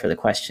sorry for the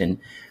question.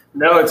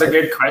 No, it's a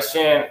good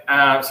question.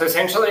 So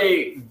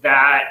essentially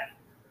that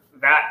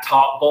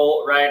top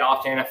bolt, right,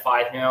 often a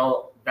 5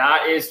 mil,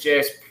 that is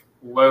just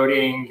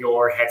loading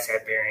your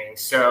headset bearings.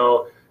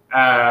 So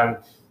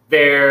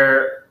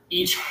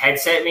each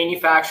headset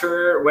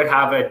manufacturer would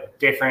have a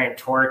different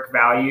torque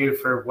value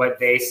for what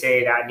they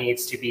say that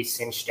needs to be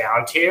cinched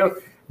down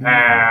to.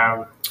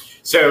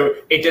 So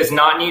it does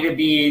not need to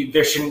be,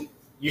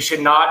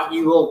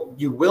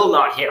 you will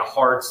not hit a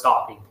hard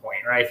stopping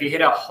point, right? If you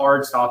hit a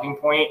hard stopping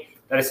point,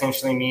 that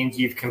essentially means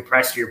you've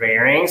compressed your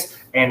bearings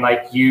and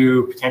like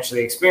you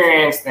potentially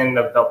experienced, then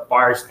the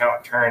bars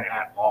don't turn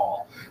at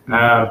all.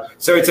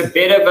 So it's a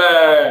bit of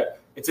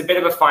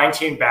a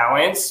fine-tuned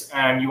balance.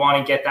 You want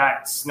to get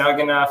that snug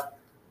enough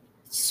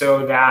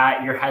so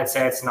that your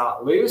headset's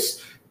not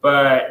loose,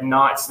 but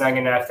not snug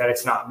enough that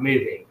it's not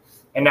moving.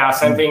 And now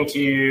something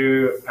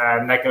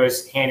that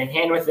goes hand in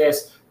hand with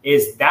this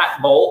is that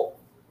bolt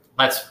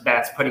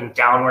that's putting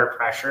downward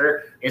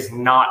pressure is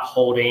not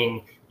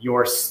holding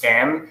your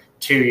stem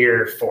to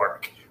your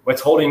fork.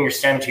 What's holding your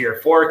stem to your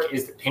fork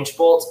is the pinch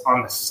bolts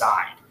on the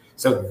side.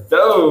 So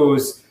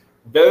those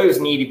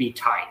need to be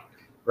tight,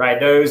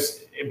 right?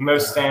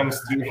 Most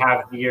stems do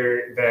have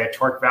the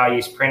torque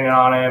values printed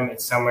on them.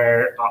 It's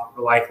somewhere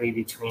likely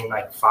between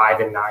like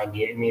 5 and 9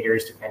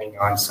 meters, depending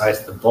on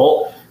size of the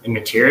bolt and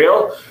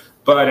material.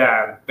 But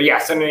yeah,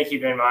 something to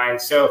keep in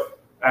mind. So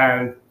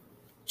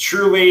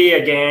truly,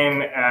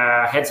 again,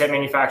 headset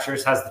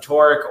manufacturers has the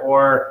torque,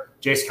 or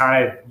just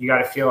kind of you got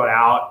to feel it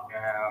out.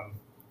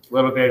 A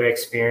little bit of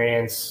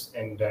experience,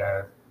 and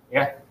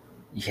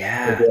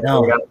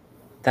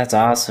that's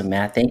awesome,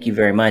 Matt. Thank you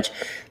very much.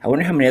 I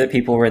wonder how many other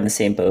people were in the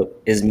same boat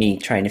as me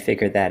trying to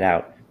figure that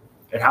out.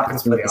 It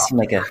happens pretty often.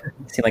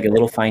 It seemed like a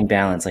little fine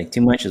balance. Like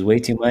too much is way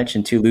too much,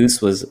 and too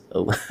loose was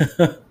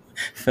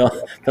fell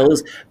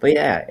loose. But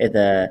yeah,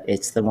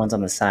 it's the ones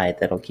on the side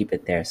that'll keep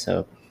it there.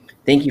 So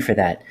thank you for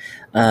that.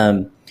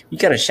 You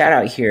got a shout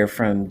out here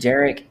from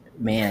Derek.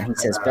 Man, he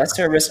says, best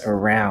service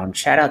around.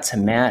 Shout out to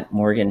Matt,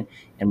 Morgan,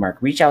 and Mark.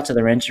 Reach out to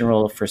the Wrench and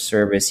Roll for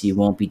service. You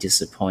won't be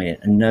disappointed.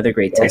 Another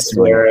great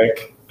testimony.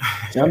 Derek.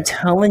 I'm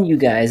telling you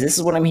guys, this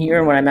is what I'm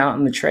hearing when I'm out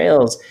on the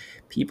trails.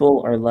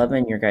 People are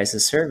loving your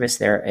guys' service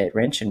there at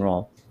Wrench and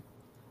Roll.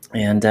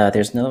 And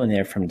there's another one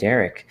there from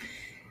Derek.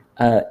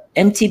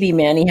 MTB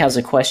Manny has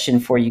a question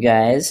for you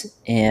guys,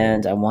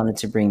 and I wanted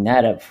to bring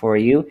that up for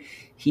you.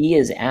 He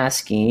is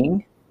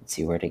asking, let's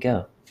see where to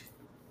go.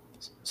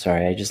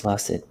 Sorry, I just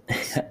lost it.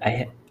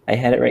 I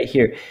had it right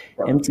here.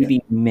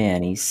 MTV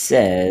Manny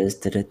says,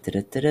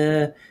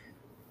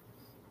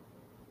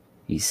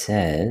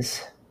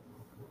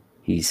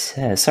 he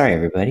says, sorry,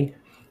 everybody.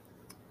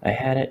 I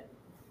had it.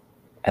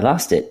 I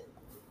lost it.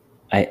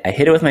 I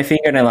hit it with my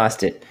finger and I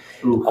lost it.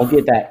 Oof. I'll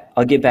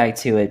get back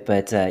to it.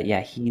 But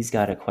yeah, he's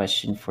got a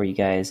question for you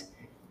guys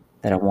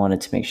that I wanted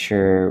to make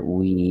sure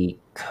we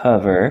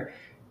cover.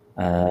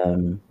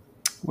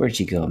 Where'd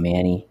you go,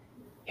 Manny?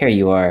 Here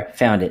you are.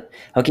 Found it.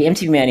 Okay,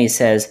 MTV Manny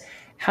says,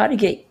 how to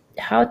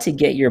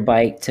get your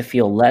bike to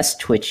feel less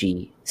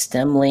twitchy,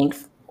 stem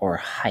length or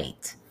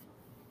height?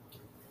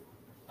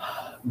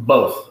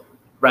 Both.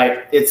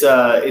 Right. It's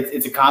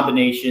a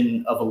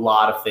combination of a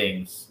lot of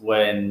things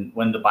when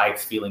the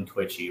bike's feeling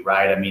twitchy,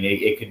 right? I mean,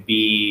 it could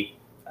be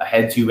a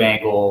head tube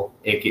angle.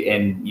 If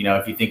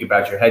you think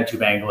about your head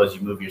tube angle, as you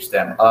move your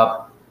stem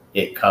up,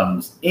 it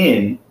comes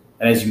in,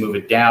 and as you move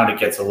it down, it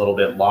gets a little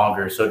bit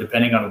longer. So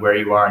depending on where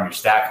you are in your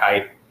stack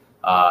height,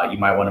 you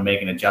might want to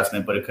make an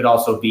adjustment, but it could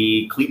also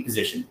be cleat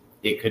position.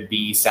 It could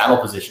be saddle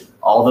position.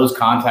 All those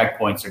contact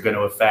points are going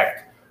to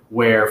affect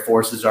where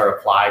forces are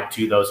applied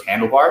to those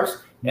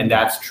handlebars. And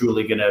that's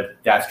truly gonna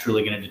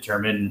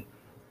determine,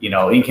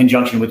 in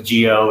conjunction with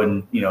geo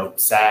and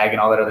sag and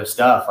all that other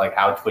stuff, like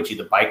how twitchy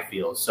the bike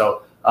feels.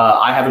 So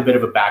I have a bit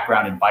of a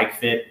background in bike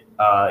fit.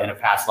 In a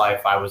past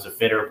life, I was a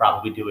fitter,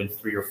 probably doing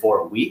 3 or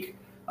 4 a week.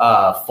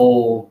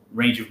 Full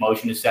range of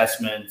motion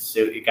assessments.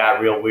 It got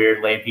real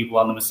weird, laying people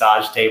on the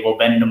massage table,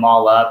 bending them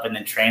all up, and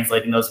then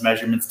translating those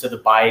measurements to the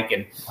bike.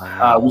 And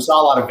we saw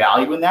a lot of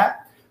value in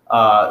that.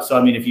 So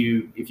I mean, if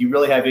you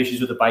really have issues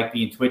with the bike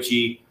being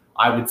twitchy,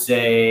 I would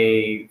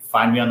say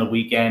find me on the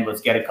weekend. Let's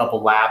get a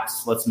couple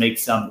laps. Let's make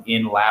some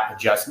in-lap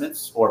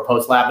adjustments or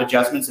post-lap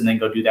adjustments, and then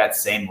go do that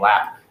same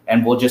lap.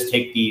 And we'll just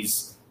take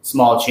these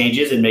small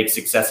changes and make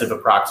successive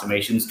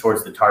approximations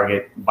towards the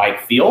target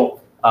bike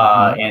feel.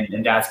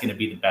 And that's going to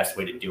be the best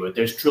way to do it.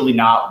 There's truly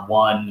not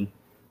one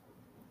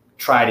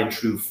tried and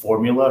true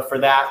formula for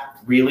that,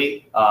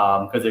 really,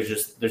 because there's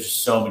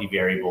just so many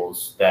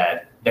variables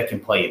that can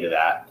play into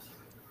that.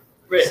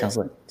 Sounds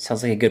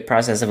like a good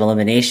process of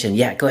elimination.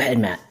 Yeah, go ahead,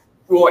 Matt.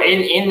 Well,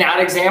 in that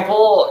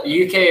example,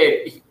 you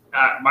could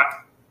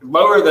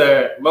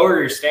lower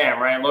your stem,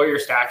 right? Lower your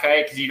stack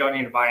height, because you don't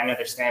need to buy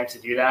another stem to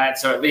do that.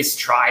 So at least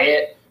try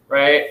it,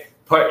 right?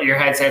 Put your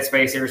headset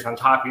spacers on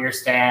top of your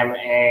stem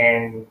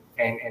and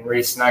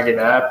re-snug it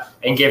up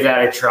and give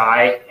that a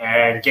try.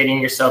 And getting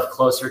yourself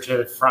closer to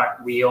the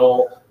front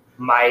wheel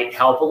might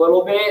help a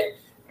little bit.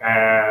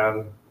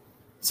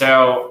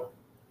 So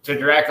to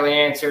directly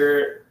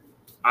answer,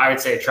 I would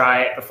say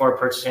try it before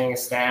purchasing a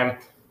stem.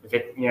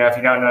 If you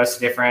don't notice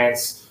the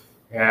difference,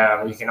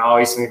 you can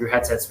always move your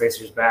headset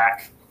spacers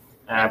back.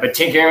 But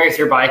tinkering with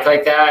your bike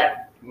like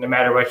that, no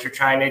matter what you're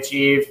trying to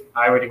achieve,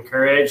 I would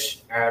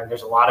encourage.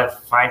 There's a lot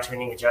of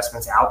fine-tuning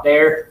adjustments out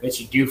there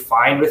that you do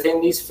find within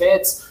these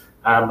fits.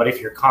 But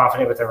if you're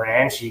confident with the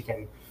wrench, you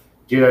can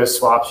do those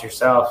swaps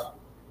yourself.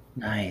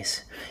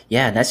 Nice.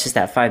 Yeah, that's just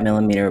that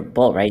 5mm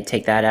bolt, right?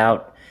 Take that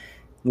out,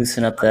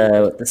 loosen up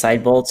the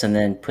side bolts, and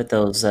then put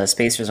those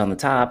spacers on the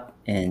top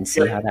and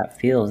see how that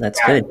feels. That's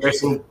good.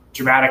 There's some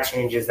dramatic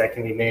changes that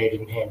can be made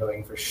in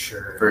handling for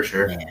sure. For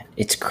sure. Yeah,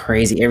 it's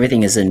crazy.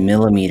 Everything is in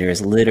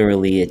millimeters.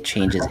 Literally, it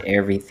changes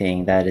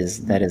everything. That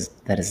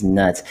is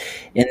nuts.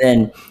 And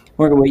then,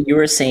 Morgan, what you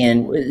were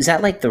saying, is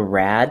that like the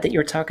rad that you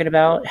were talking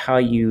about? How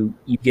you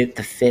get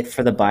the fit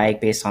for the bike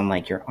based on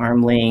like your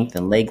arm length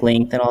and leg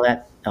length and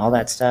all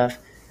that stuff?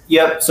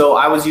 Yep. So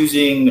I was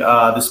using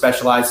the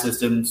Specialized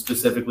system,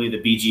 specifically the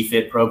BG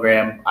Fit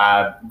program.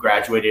 I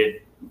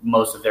graduated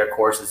most of their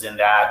courses in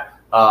that.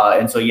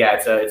 And so, yeah,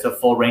 it's a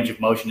full range of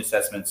motion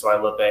assessment. So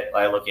I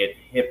look at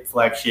hip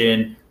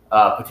flexion,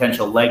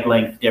 potential leg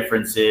length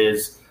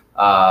differences,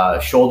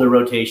 shoulder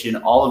rotation,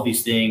 all of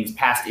these things,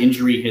 past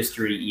injury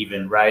history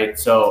even, right?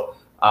 So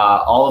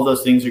all of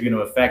those things are going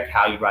to affect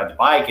how you ride the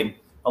bike. And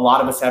a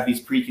lot of us have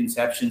these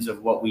preconceptions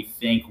of what we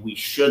think we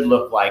should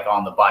look like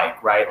on the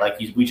bike, right? Like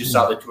we just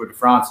saw the Tour de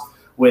France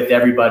with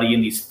everybody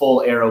in these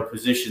full aero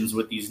positions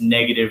with these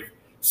negative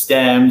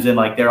stems, and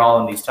like they're all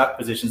in these tuck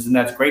positions. And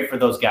that's great for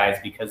those guys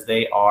because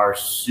they are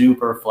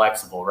super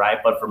flexible, right?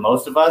 But for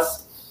most of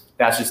us,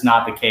 that's just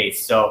not the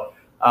case. So,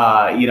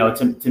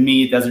 to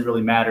me, it doesn't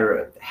really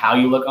matter how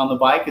you look on the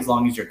bike as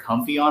long as you're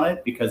comfy on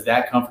it, because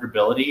that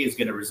comfortability is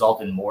going to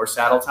result in more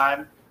saddle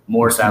time.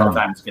 More saddle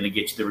time is going to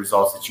get you the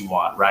results that you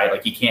want, right?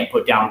 Like you can't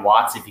put down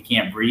watts if you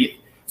can't breathe.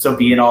 So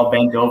being all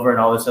bent over and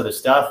all this other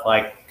stuff,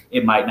 like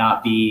it might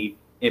not be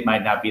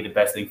the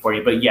best thing for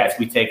you. But yes,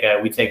 we take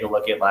a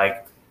look at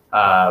like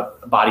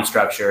body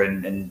structure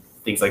and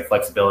things like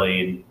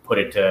flexibility and put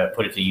it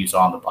to use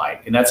on the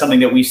bike. And that's something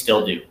that we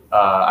still do.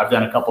 I've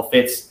done a couple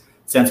fits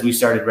since we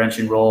started Wrench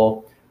and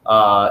Roll,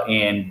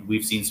 and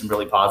we've seen some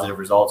really positive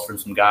results from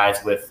some guys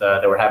with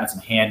that were having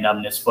some hand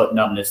numbness, foot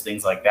numbness,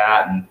 things like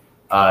that. And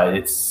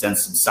it's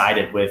since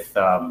subsided with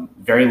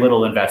very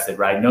little invested,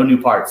 right? No new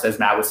parts, as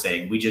Matt was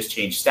saying. We just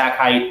changed stack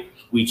height,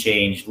 we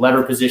changed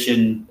lever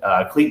position,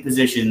 cleat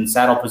position,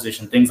 saddle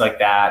position, things like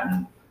that.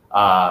 And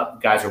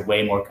guys are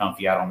way more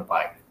comfy out on the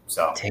bike.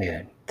 So,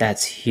 dude,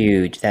 That's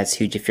huge. That's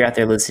huge. If you're out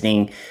there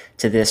listening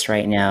to this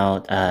right now,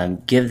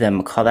 give them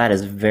a call. That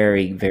is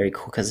very, very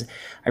cool. Because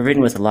I've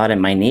ridden with a lot of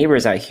my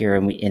neighbors out here,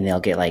 and they'll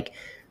get like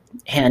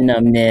hand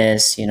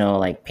numbness,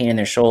 like pain in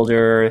their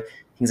shoulder,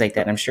 things like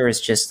that. I'm sure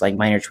it's just like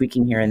minor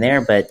tweaking here and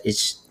there, but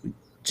it's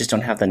just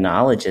don't have the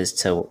knowledge as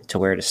to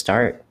where to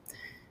start.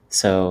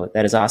 So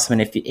that is awesome.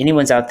 And if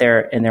anyone's out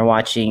there and they're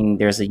watching,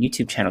 there's a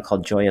YouTube channel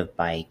called Joy of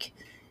Bike,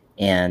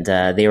 and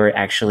they were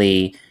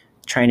actually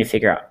trying to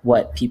figure out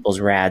what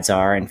people's rads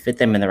are and fit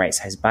them in the right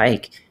size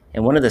bike.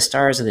 And one of the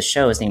stars of the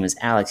show, his name is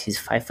Alex. He's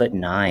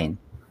 5'9",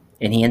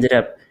 and he ended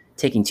up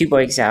taking 2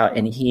 bikes out,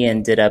 and he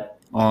ended up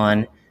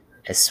on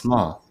a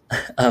small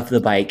of the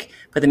bike.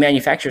 But the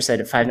manufacturer said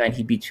at 5'9",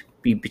 he'd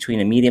be between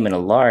a medium and a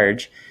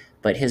large,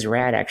 but his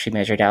rad actually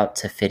measured out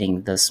to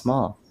fitting the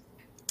small,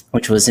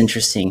 which was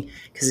interesting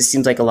because it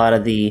seems like a lot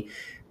of the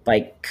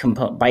bike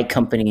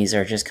companies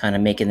are just kind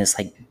of making this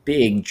like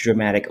big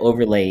dramatic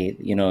overlay.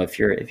 If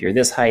you're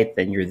this height,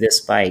 then you're this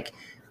bike,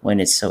 when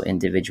it's so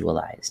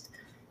individualized,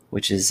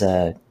 which is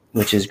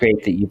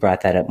great that you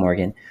brought that up,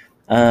 Morgan.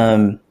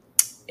 And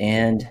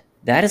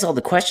that is all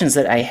the questions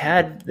that I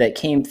had that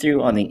came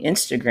through on the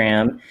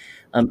Instagram.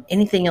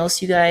 Anything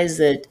else, you guys,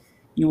 that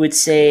you would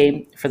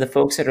say for the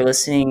folks that are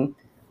listening?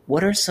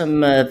 What are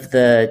some of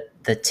the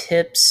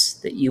tips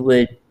that you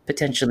would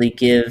potentially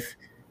give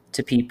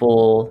to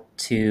people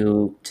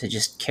to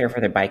just care for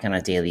their bike on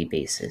a daily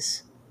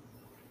basis?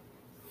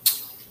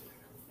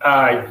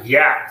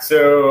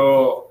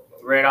 So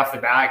right off the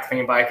bat,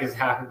 clean bike is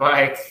half a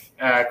bike.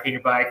 Clean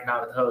your bike,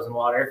 not with hose and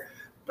water.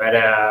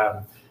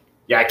 But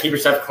keep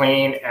yourself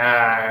clean.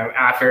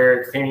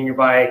 After cleaning your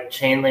bike,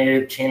 chain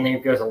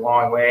lube goes a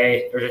long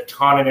way. There's a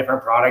ton of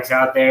different products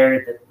out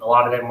there. A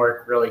lot of them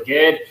work really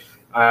good.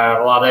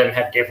 A lot of them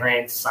have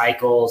different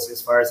cycles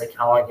as far as like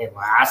how long they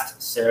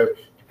last. So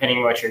depending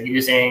on what you're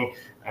using,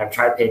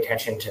 try to pay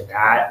attention to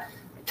that.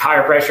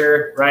 Tire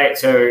pressure, right?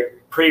 So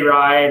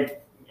pre-ride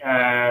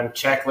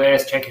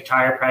checklist, check your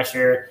tire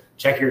pressure,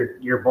 check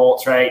your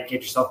bolts, right?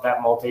 Get yourself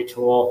that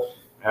multi-tool.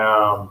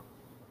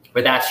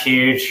 But that's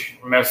huge.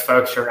 Most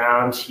folks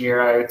around here,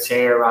 I would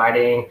say, are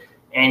riding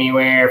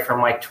anywhere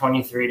from like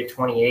 23 to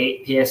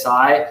 28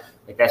 PSI.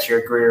 Like that's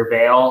your Greer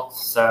Vail.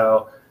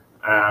 So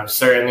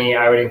certainly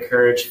I would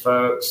encourage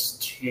folks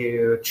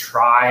to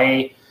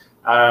try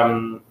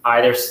either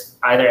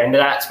end of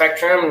that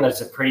spectrum.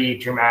 There's a pretty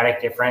dramatic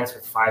difference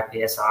with 5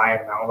 PSI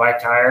and mountain bike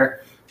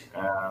tire.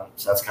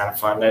 So that's kind of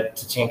fun to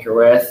tinker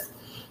with.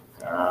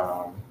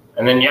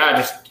 And then,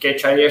 just try to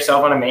get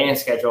yourself on a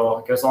maintenance schedule.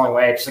 It goes a long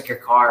way, just like your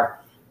car.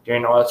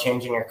 Doing oil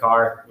change in your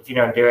car. If you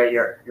don't do it,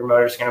 your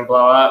motor's going to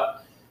blow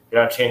up. If you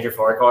don't change your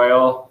fork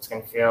oil, it's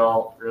going to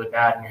feel really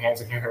bad and your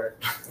hands are going to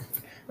hurt.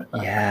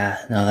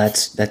 Yeah, no,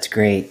 that's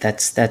great.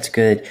 That's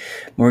good.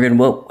 Morgan,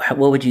 what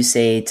would you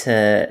say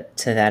to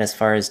that as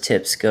far as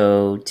tips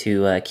go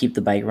to keep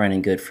the bike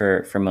running good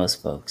for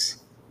most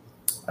folks?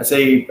 I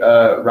say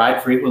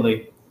ride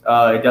frequently.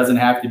 It doesn't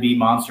have to be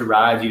monster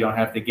rides. You don't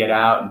have to get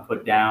out and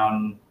put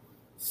down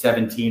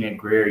 17 at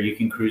Greer. You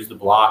can cruise the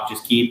block.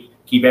 Just keep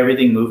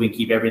everything moving,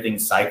 keep everything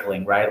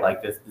cycling, right?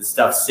 Like the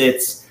stuff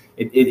sits,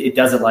 it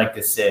doesn't like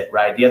to sit,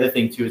 right? The other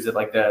thing too is that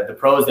like the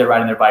pros, they're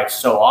riding their bikes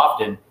so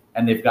often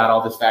and they've got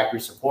all this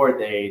factory support,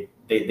 they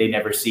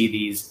never see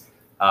these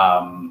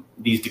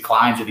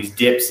declines or these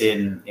dips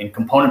in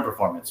component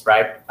performance,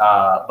 right?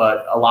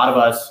 But a lot of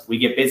us, we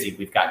get busy.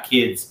 We've got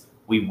kids,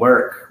 we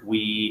work,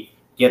 we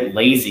get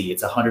lazy.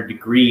 It's 100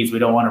 degrees. We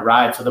don't want to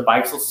ride. So the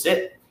bikes will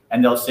sit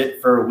and they'll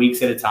sit for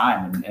weeks at a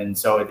time. And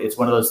so it's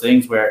one of those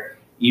things where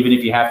even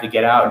if you have to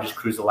get out and just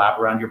cruise a lap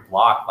around your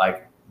block,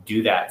 like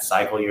do that,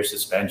 cycle your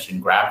suspension,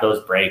 grab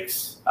those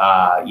brakes,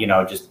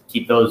 just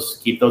keep those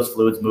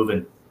fluids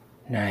moving.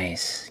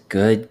 Nice.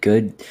 Good.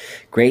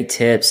 Great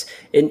tips.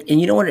 And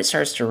when it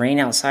starts to rain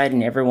outside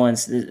and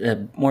everyone's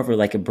more of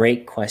a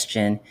break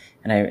question,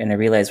 and I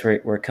realize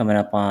we're coming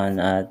up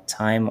on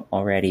time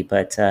already,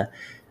 but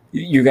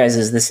you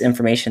guys, this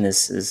information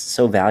is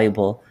so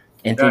valuable.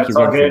 And thank you. It's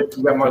all good.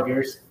 You got more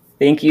beers.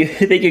 Thank you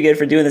again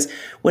for doing this.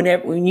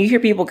 When you hear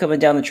people coming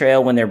down the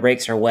trail when their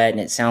brakes are wet and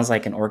it sounds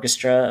like an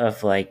orchestra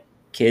of like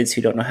kids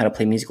who don't know how to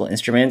play musical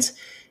instruments,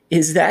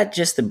 is that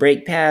just the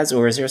brake pads,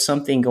 or is there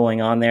something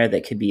going on there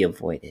that could be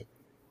avoided?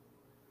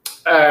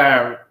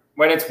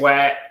 When it's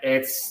wet,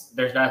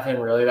 there's nothing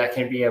really that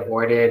can be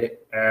avoided.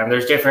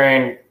 There's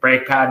different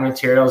brake pad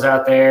materials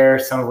out there,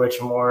 some of which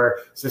are more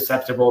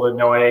susceptible to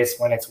noise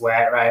when it's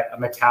wet, right? A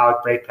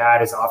metallic brake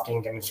pad is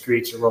often going to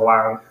screech a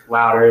little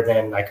louder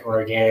than like an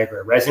organic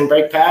or resin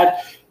brake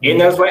pad in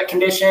those wet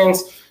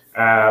conditions.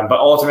 But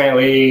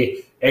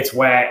ultimately, it's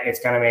wet, it's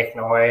going to make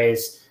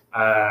noise.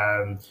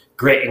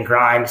 Grit and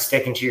grime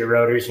sticking to your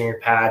rotors and your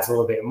pads a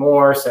little bit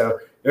more. So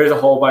there's a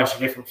whole bunch of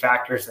different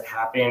factors that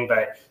happen,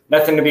 but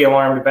nothing to be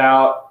alarmed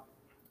about,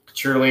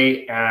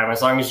 truly.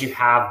 As long as you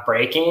have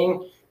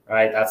braking,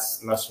 right,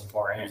 that's most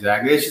important.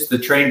 Exactly. It's just the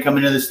train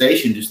coming to the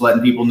station, just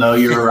letting people know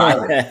you're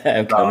arriving.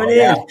 I'm coming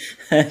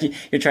in.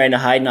 You're trying to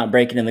hide, not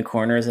breaking in the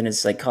corners, and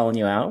it's like calling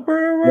you out.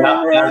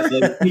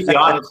 absolutely. Keeps you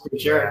honest for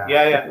sure.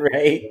 Yeah.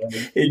 Right.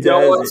 You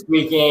don't want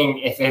squeaking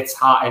if it's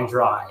hot and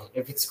dry.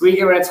 If it's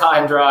squeaking when it's hot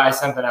and dry,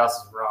 something else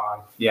is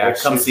wrong. Yeah,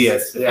 come see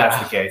us if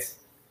that's the case.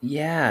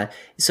 Yeah.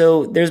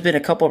 So there's been a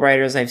couple of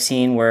riders I've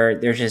seen where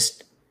they're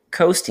just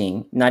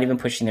coasting, not even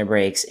pushing their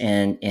brakes,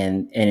 and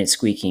it's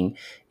squeaking.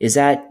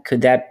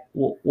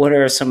 What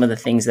are some of the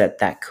things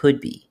that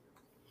could be?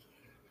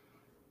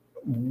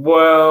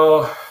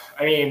 Well,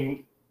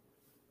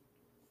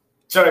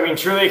 truly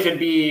it could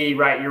be,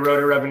 right, your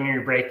rotor rubbing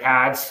your brake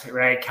pads,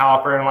 right,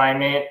 caliper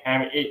alignment.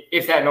 And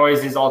if that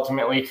noise is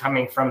ultimately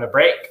coming from the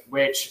brake,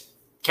 which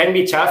can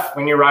be tough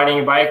when you're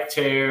riding a bike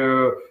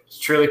to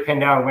truly pin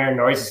down where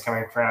noise is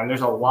coming from.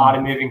 There's a lot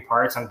of moving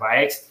parts on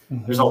bikes.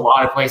 Mm-hmm. There's a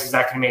lot of places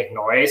that can make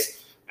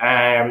noise.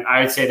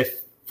 I would say the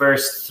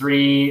first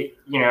three,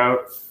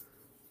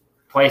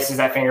 places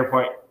that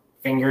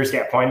fingers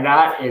get pointed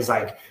at is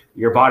like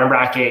your bottom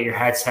bracket, your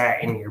headset,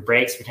 and your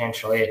brakes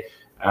potentially.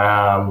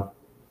 But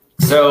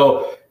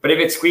if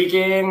it's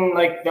squeaking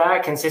like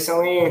that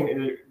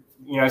consistently,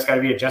 it's got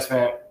to be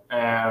adjustment.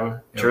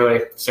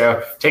 Truly.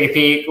 So take a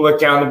peek, look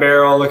down the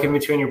barrel, look in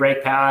between your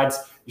brake pads.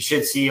 You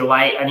should see a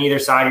light on either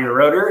side of your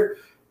rotor.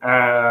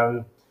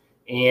 And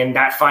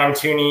that fine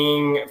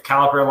tuning of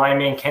caliper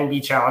alignment can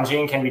be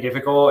challenging, can be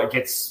difficult. It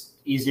gets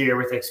easier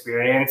with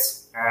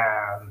experience.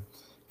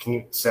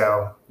 Give it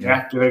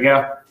a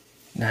go.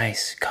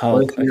 Nice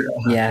call.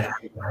 Yeah.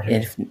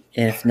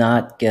 If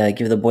not,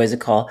 give the boys a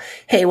call.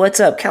 Hey, what's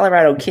up?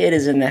 Colorado Kid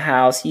is in the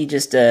house. He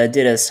just did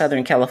a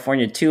Southern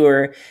California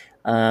tour.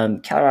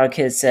 Colorado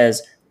Kid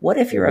says, what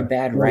if you're a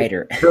bad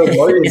writer?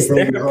 Is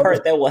there a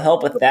part that will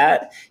help with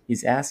that?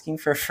 He's asking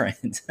for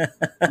friends.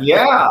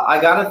 Yeah,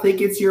 I got to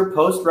think it's your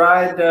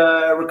post-ride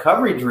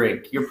recovery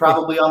drink. You're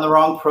probably on the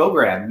wrong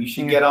program. You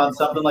should get on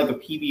something like a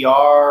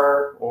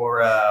PBR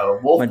or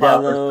a Wolf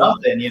Pup or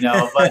something,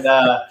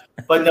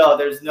 But no,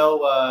 there's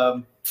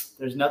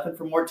nothing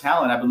for more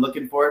talent. I've been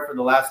looking for it for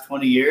the last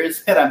 20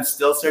 years, and I'm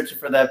still searching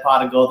for that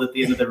pot of gold at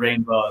the end of the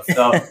rainbow.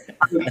 So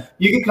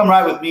you can come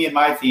ride with me and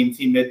my team,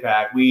 Team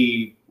Midpack.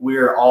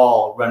 We're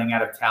all running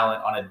out of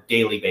talent on a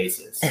daily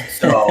basis.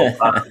 So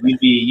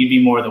you'd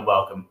be more than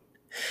welcome.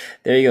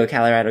 There you go,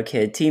 Colorado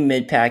Kid, Team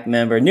Midpack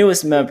member,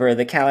 newest member of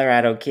the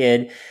Colorado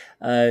Kid.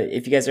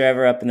 If you guys are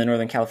ever up in the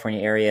Northern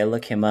California area,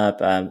 look him up.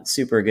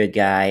 Super good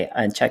guy,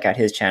 and check out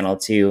his channel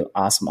too.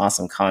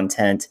 Awesome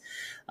content.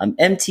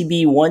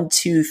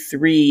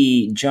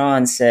 MTB123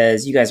 John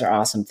says, you guys are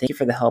awesome. Thank you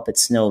for the help at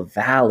Snow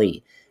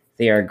Valley.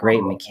 They are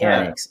great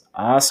mechanics. Yeah.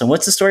 Awesome.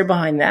 What's the story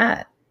behind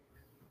that?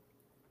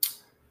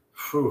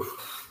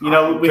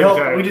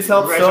 We just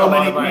help so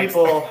many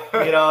people,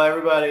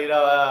 everybody,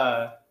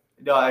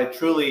 I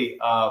truly,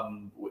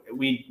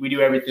 we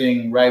do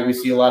everything right. We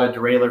see a lot of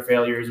derailleur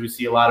failures. We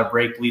see a lot of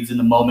brake bleeds in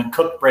the moment,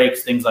 cooked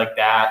brakes, things like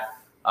that.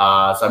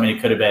 It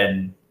could have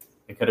been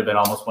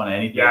almost one of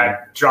anything.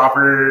 Yeah.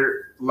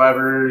 Dropper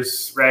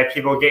levers, right?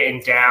 People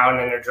getting down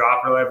and their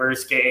dropper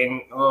levers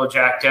getting a little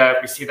jacked up.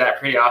 We see that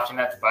pretty often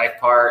at the bike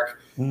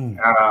park.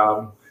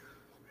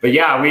 But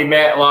yeah, we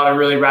met a lot of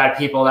really rad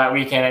people that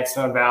weekend at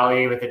Stone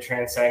Valley with the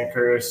Transcend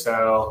crew.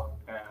 So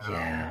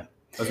it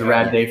was a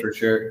rad day for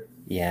sure.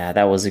 Yeah,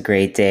 that was a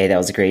great day.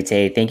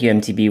 Thank you,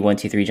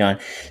 MTB123 John.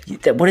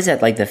 What is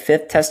that, like the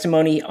fifth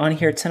testimony on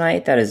here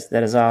tonight? That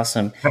is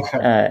awesome.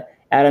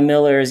 Adam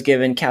Miller is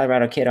giving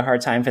Colorado Kid a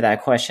hard time for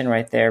that question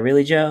right there.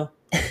 Really, Joe?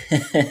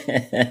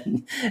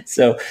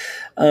 So,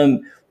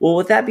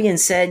 with that being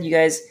said, you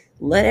guys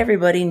let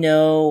everybody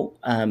know.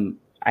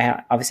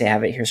 I obviously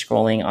have it here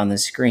scrolling on the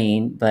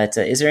screen, but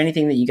is there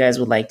anything that you guys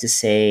would like to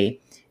say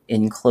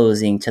in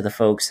closing to the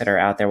folks that are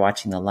out there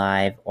watching the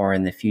live or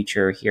in the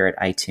future here at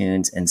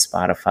iTunes and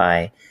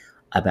Spotify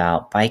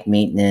about bike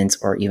maintenance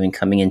or even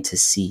coming in to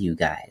see you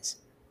guys?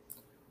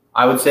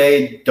 I would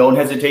say don't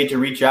hesitate to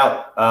reach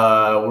out.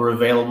 We're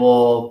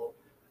available,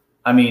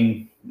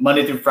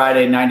 Monday through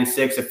Friday, 9 to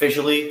 6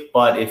 officially.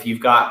 But if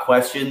you've got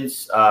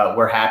questions,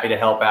 we're happy to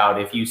help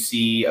out. If you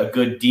see a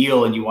good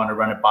deal and you want to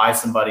run it by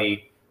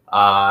somebody,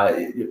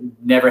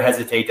 never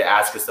hesitate to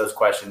ask us those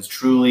questions.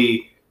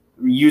 Truly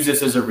use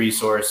this as a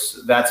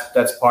resource.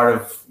 That's part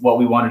of what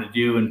we wanted to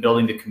do in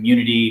building the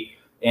community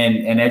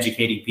and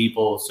educating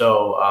people.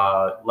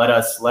 So let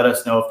us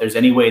know if there's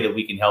any way that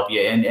we can help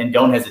you, and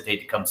don't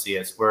hesitate to come see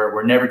us.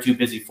 We're never too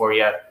busy for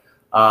you.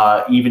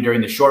 Even during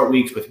the short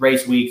weeks with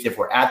race weeks, if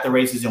we're at the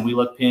races and we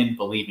look pinned,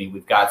 believe me,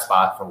 we've got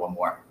spot for one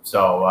more.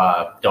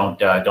 So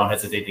don't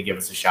hesitate to give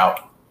us a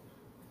shout.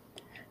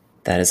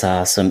 That is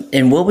awesome.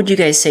 And what would you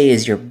guys say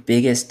is your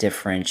biggest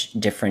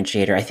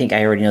differentiator? I think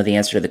I already know the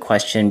answer to the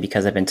question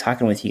because I've been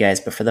talking with you guys,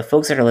 but for the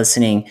folks that are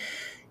listening,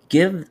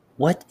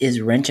 what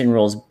is Wrench and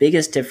Roll's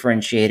biggest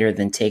differentiator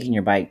than taking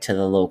your bike to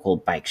the local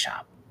bike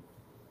shop?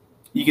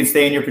 You can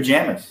stay in your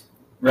pajamas,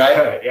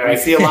 right? Yeah, I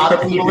see a lot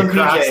of people in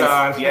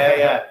PJs.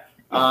 Yeah.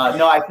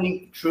 No, I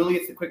think truly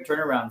it's the quick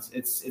turnarounds.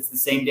 It's the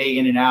same day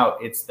in and out.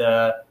 It's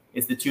the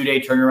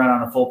 2-day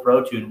turnaround on a full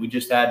Pro Tune. We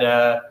just had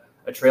a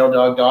Trail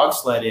Dog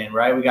sled in,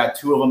 right? We got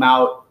 2 of them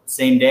out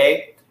same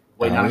day.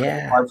 waiting on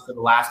parts for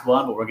the last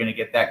one, but we're going to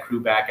get that crew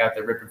back out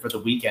there ripping for the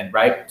weekend,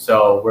 right?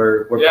 So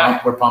we're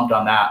pumped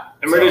on that.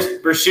 And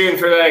we're shooting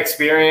for that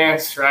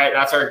experience, right?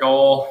 That's our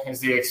goal,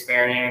 is the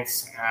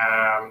experience.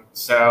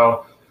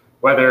 So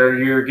whether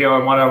you're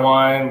dealing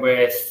one-on-one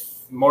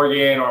with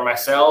Morgan or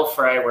myself,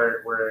 right,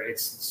 where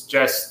it's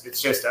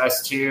just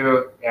us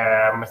two,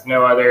 with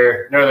no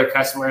other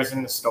customers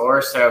in the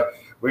store. So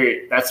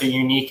that's a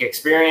unique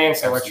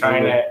experience, and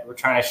Absolutely. we're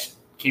trying to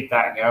keep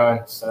that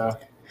going. So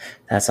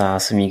that's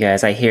awesome, you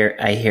guys. I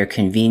hear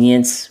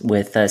convenience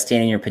with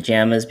staying in your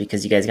pajamas,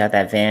 because you guys got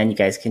that van. You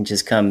guys can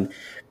just come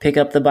pick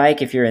up the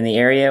bike if you're in the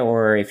area,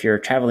 or if you're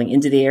traveling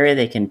into the area,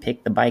 they can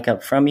pick the bike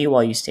up from you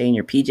while you stay in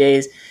your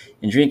PJs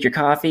and drink your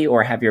coffee,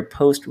 or have your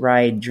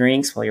post-ride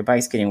drinks while your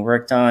bike's getting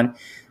worked on.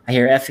 I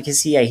hear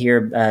efficacy. I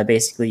hear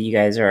basically you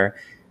guys are,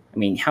 I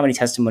mean, how many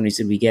testimonies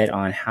did we get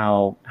on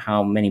how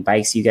many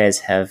bikes you guys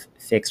have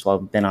fixed while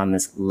we've been on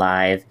this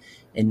live,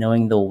 and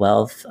knowing the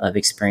wealth of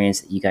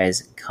experience that you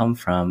guys come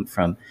from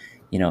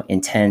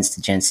Intense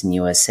to Jensen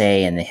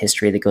USA, and the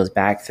history that goes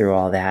back through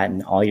all that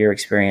and all your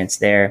experience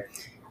there,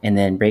 and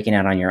then breaking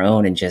out on your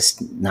own and just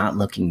not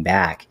looking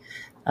back.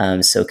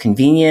 So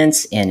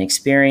convenience and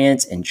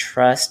experience and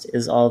trust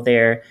is all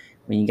there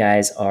when you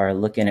guys are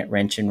looking at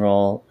Wrench and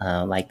Roll.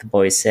 Like the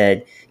boys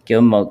said, give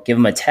them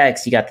a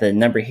text. You got the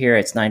number here.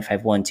 It's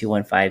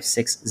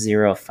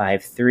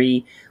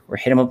 951-215-6053, or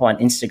hit them up on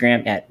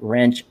Instagram at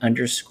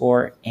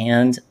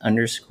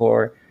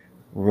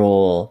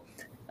wrench_and_roll.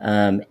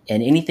 And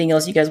anything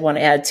else you guys want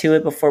to add to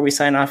it before we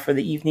sign off for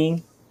the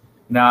evening?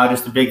 No,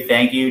 just a big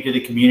thank you to the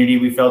community.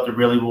 We felt a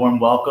really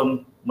warm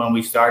welcome when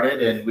we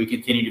started, and we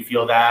continue to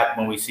feel that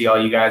when we see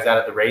all you guys out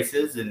at the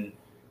races, and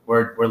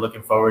we're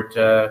looking forward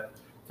to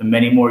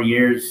many more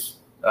years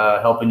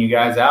helping you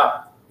guys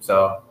out.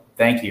 So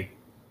thank you.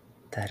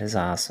 That is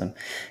awesome.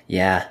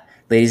 Yeah,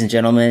 ladies and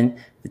gentlemen,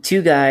 the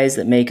two guys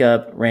that make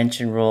up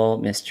Wrench and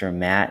Roll, Mr.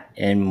 Matt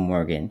and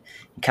Morgan.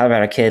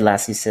 Colorado Kid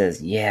lastly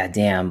says, yeah,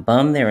 damn,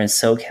 bum they're in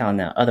SoCal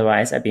now.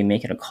 Otherwise, I'd be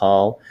making a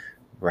call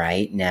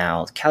right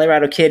now.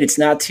 Colorado Kid, it's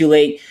not too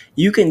late.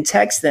 You can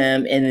text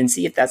them and then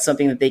see if that's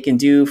something that they can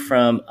do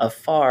from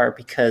afar,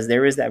 because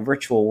there is that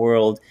virtual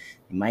world.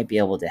 They might be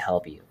able to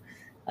help you.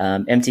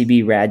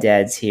 MTB Rad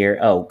Dad's here.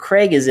 Oh,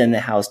 Craig is in the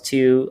house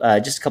too.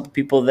 Just a couple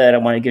people that I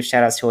want to give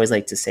shout outs to. Always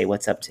like to say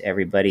what's up to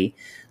everybody.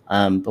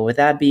 But with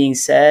that being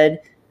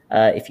said,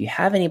 if you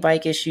have any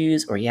bike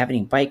issues, or you have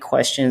any bike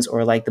questions,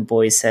 or like the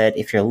boys said,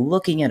 if you're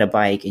looking at a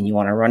bike and you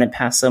want to run it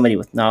past somebody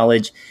with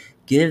knowledge,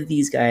 give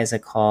these guys a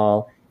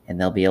call,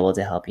 and they'll be able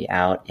to help you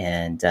out.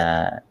 And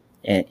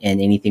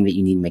anything that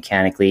you need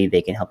mechanically,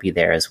 they can help you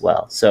there as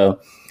well. So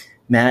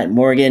Matt,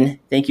 Morgan,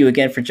 thank you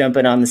again for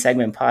jumping on the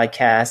Segment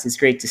Podcast. It's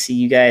great to see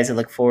you guys. I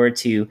look forward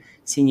to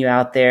seeing you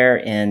out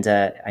there. And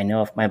I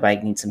know if my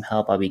bike needs some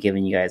help, I'll be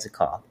giving you guys a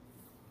call.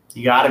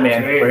 You got it,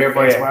 man. We're here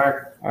for you.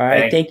 Mark. All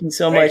right. Thank you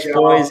so much,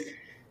 boys.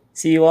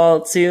 See you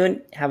all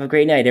soon. Have a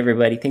great night,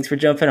 everybody. Thanks for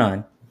jumping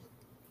on.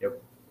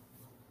 Yep.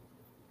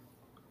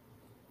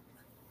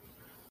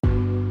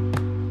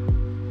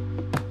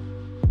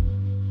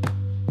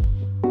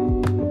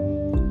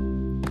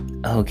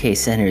 Okay,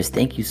 Centers,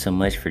 thank you so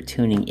much for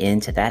tuning in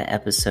to that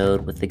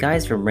episode with the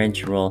guys from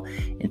Wrench and Roll.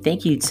 And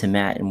thank you to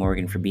Matt and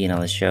Morgan for being on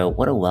the show.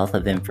 What a wealth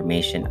of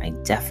information. I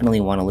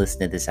definitely want to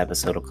listen to this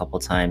episode a couple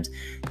times.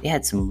 They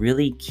had some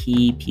really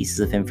key pieces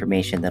of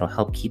information that'll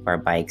help keep our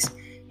bikes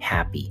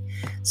happy.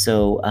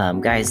 So,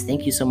 guys,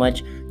 thank you so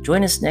much.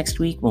 Join us next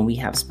week when we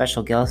have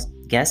special guest,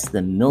 the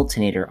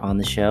Miltonator, on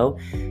the show.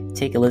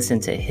 Take a listen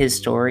to his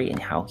story and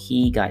how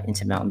he got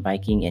into mountain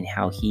biking and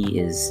how he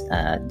is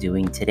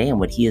doing today and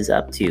what he is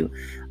up to.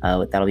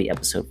 That'll be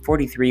episode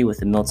 43 with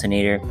the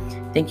Miltonator.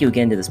 Thank you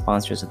again to the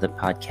sponsors of the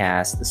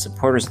podcast, the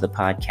supporters of the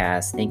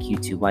podcast. Thank you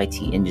to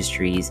YT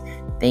Industries.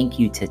 Thank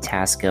you to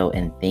Tasco,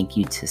 and thank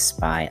you to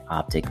Spy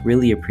Optic.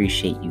 Really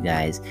appreciate you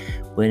guys.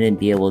 Wouldn't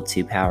be able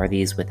to power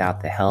these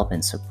without the help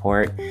and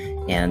support,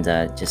 and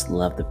just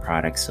love the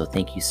product. So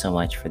thank you so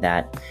much for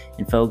that.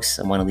 And folks,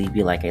 I want to leave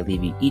you like I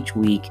leave you each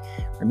week.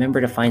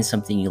 Remember to find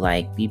something you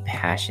like, be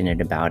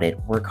passionate about it,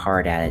 work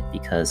hard at it,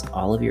 because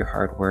all of your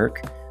hard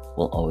work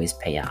will always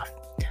pay off.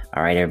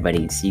 All right,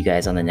 everybody, see you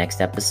guys on the next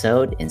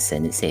episode, and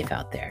send it safe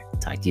out there.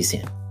 Talk to you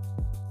soon.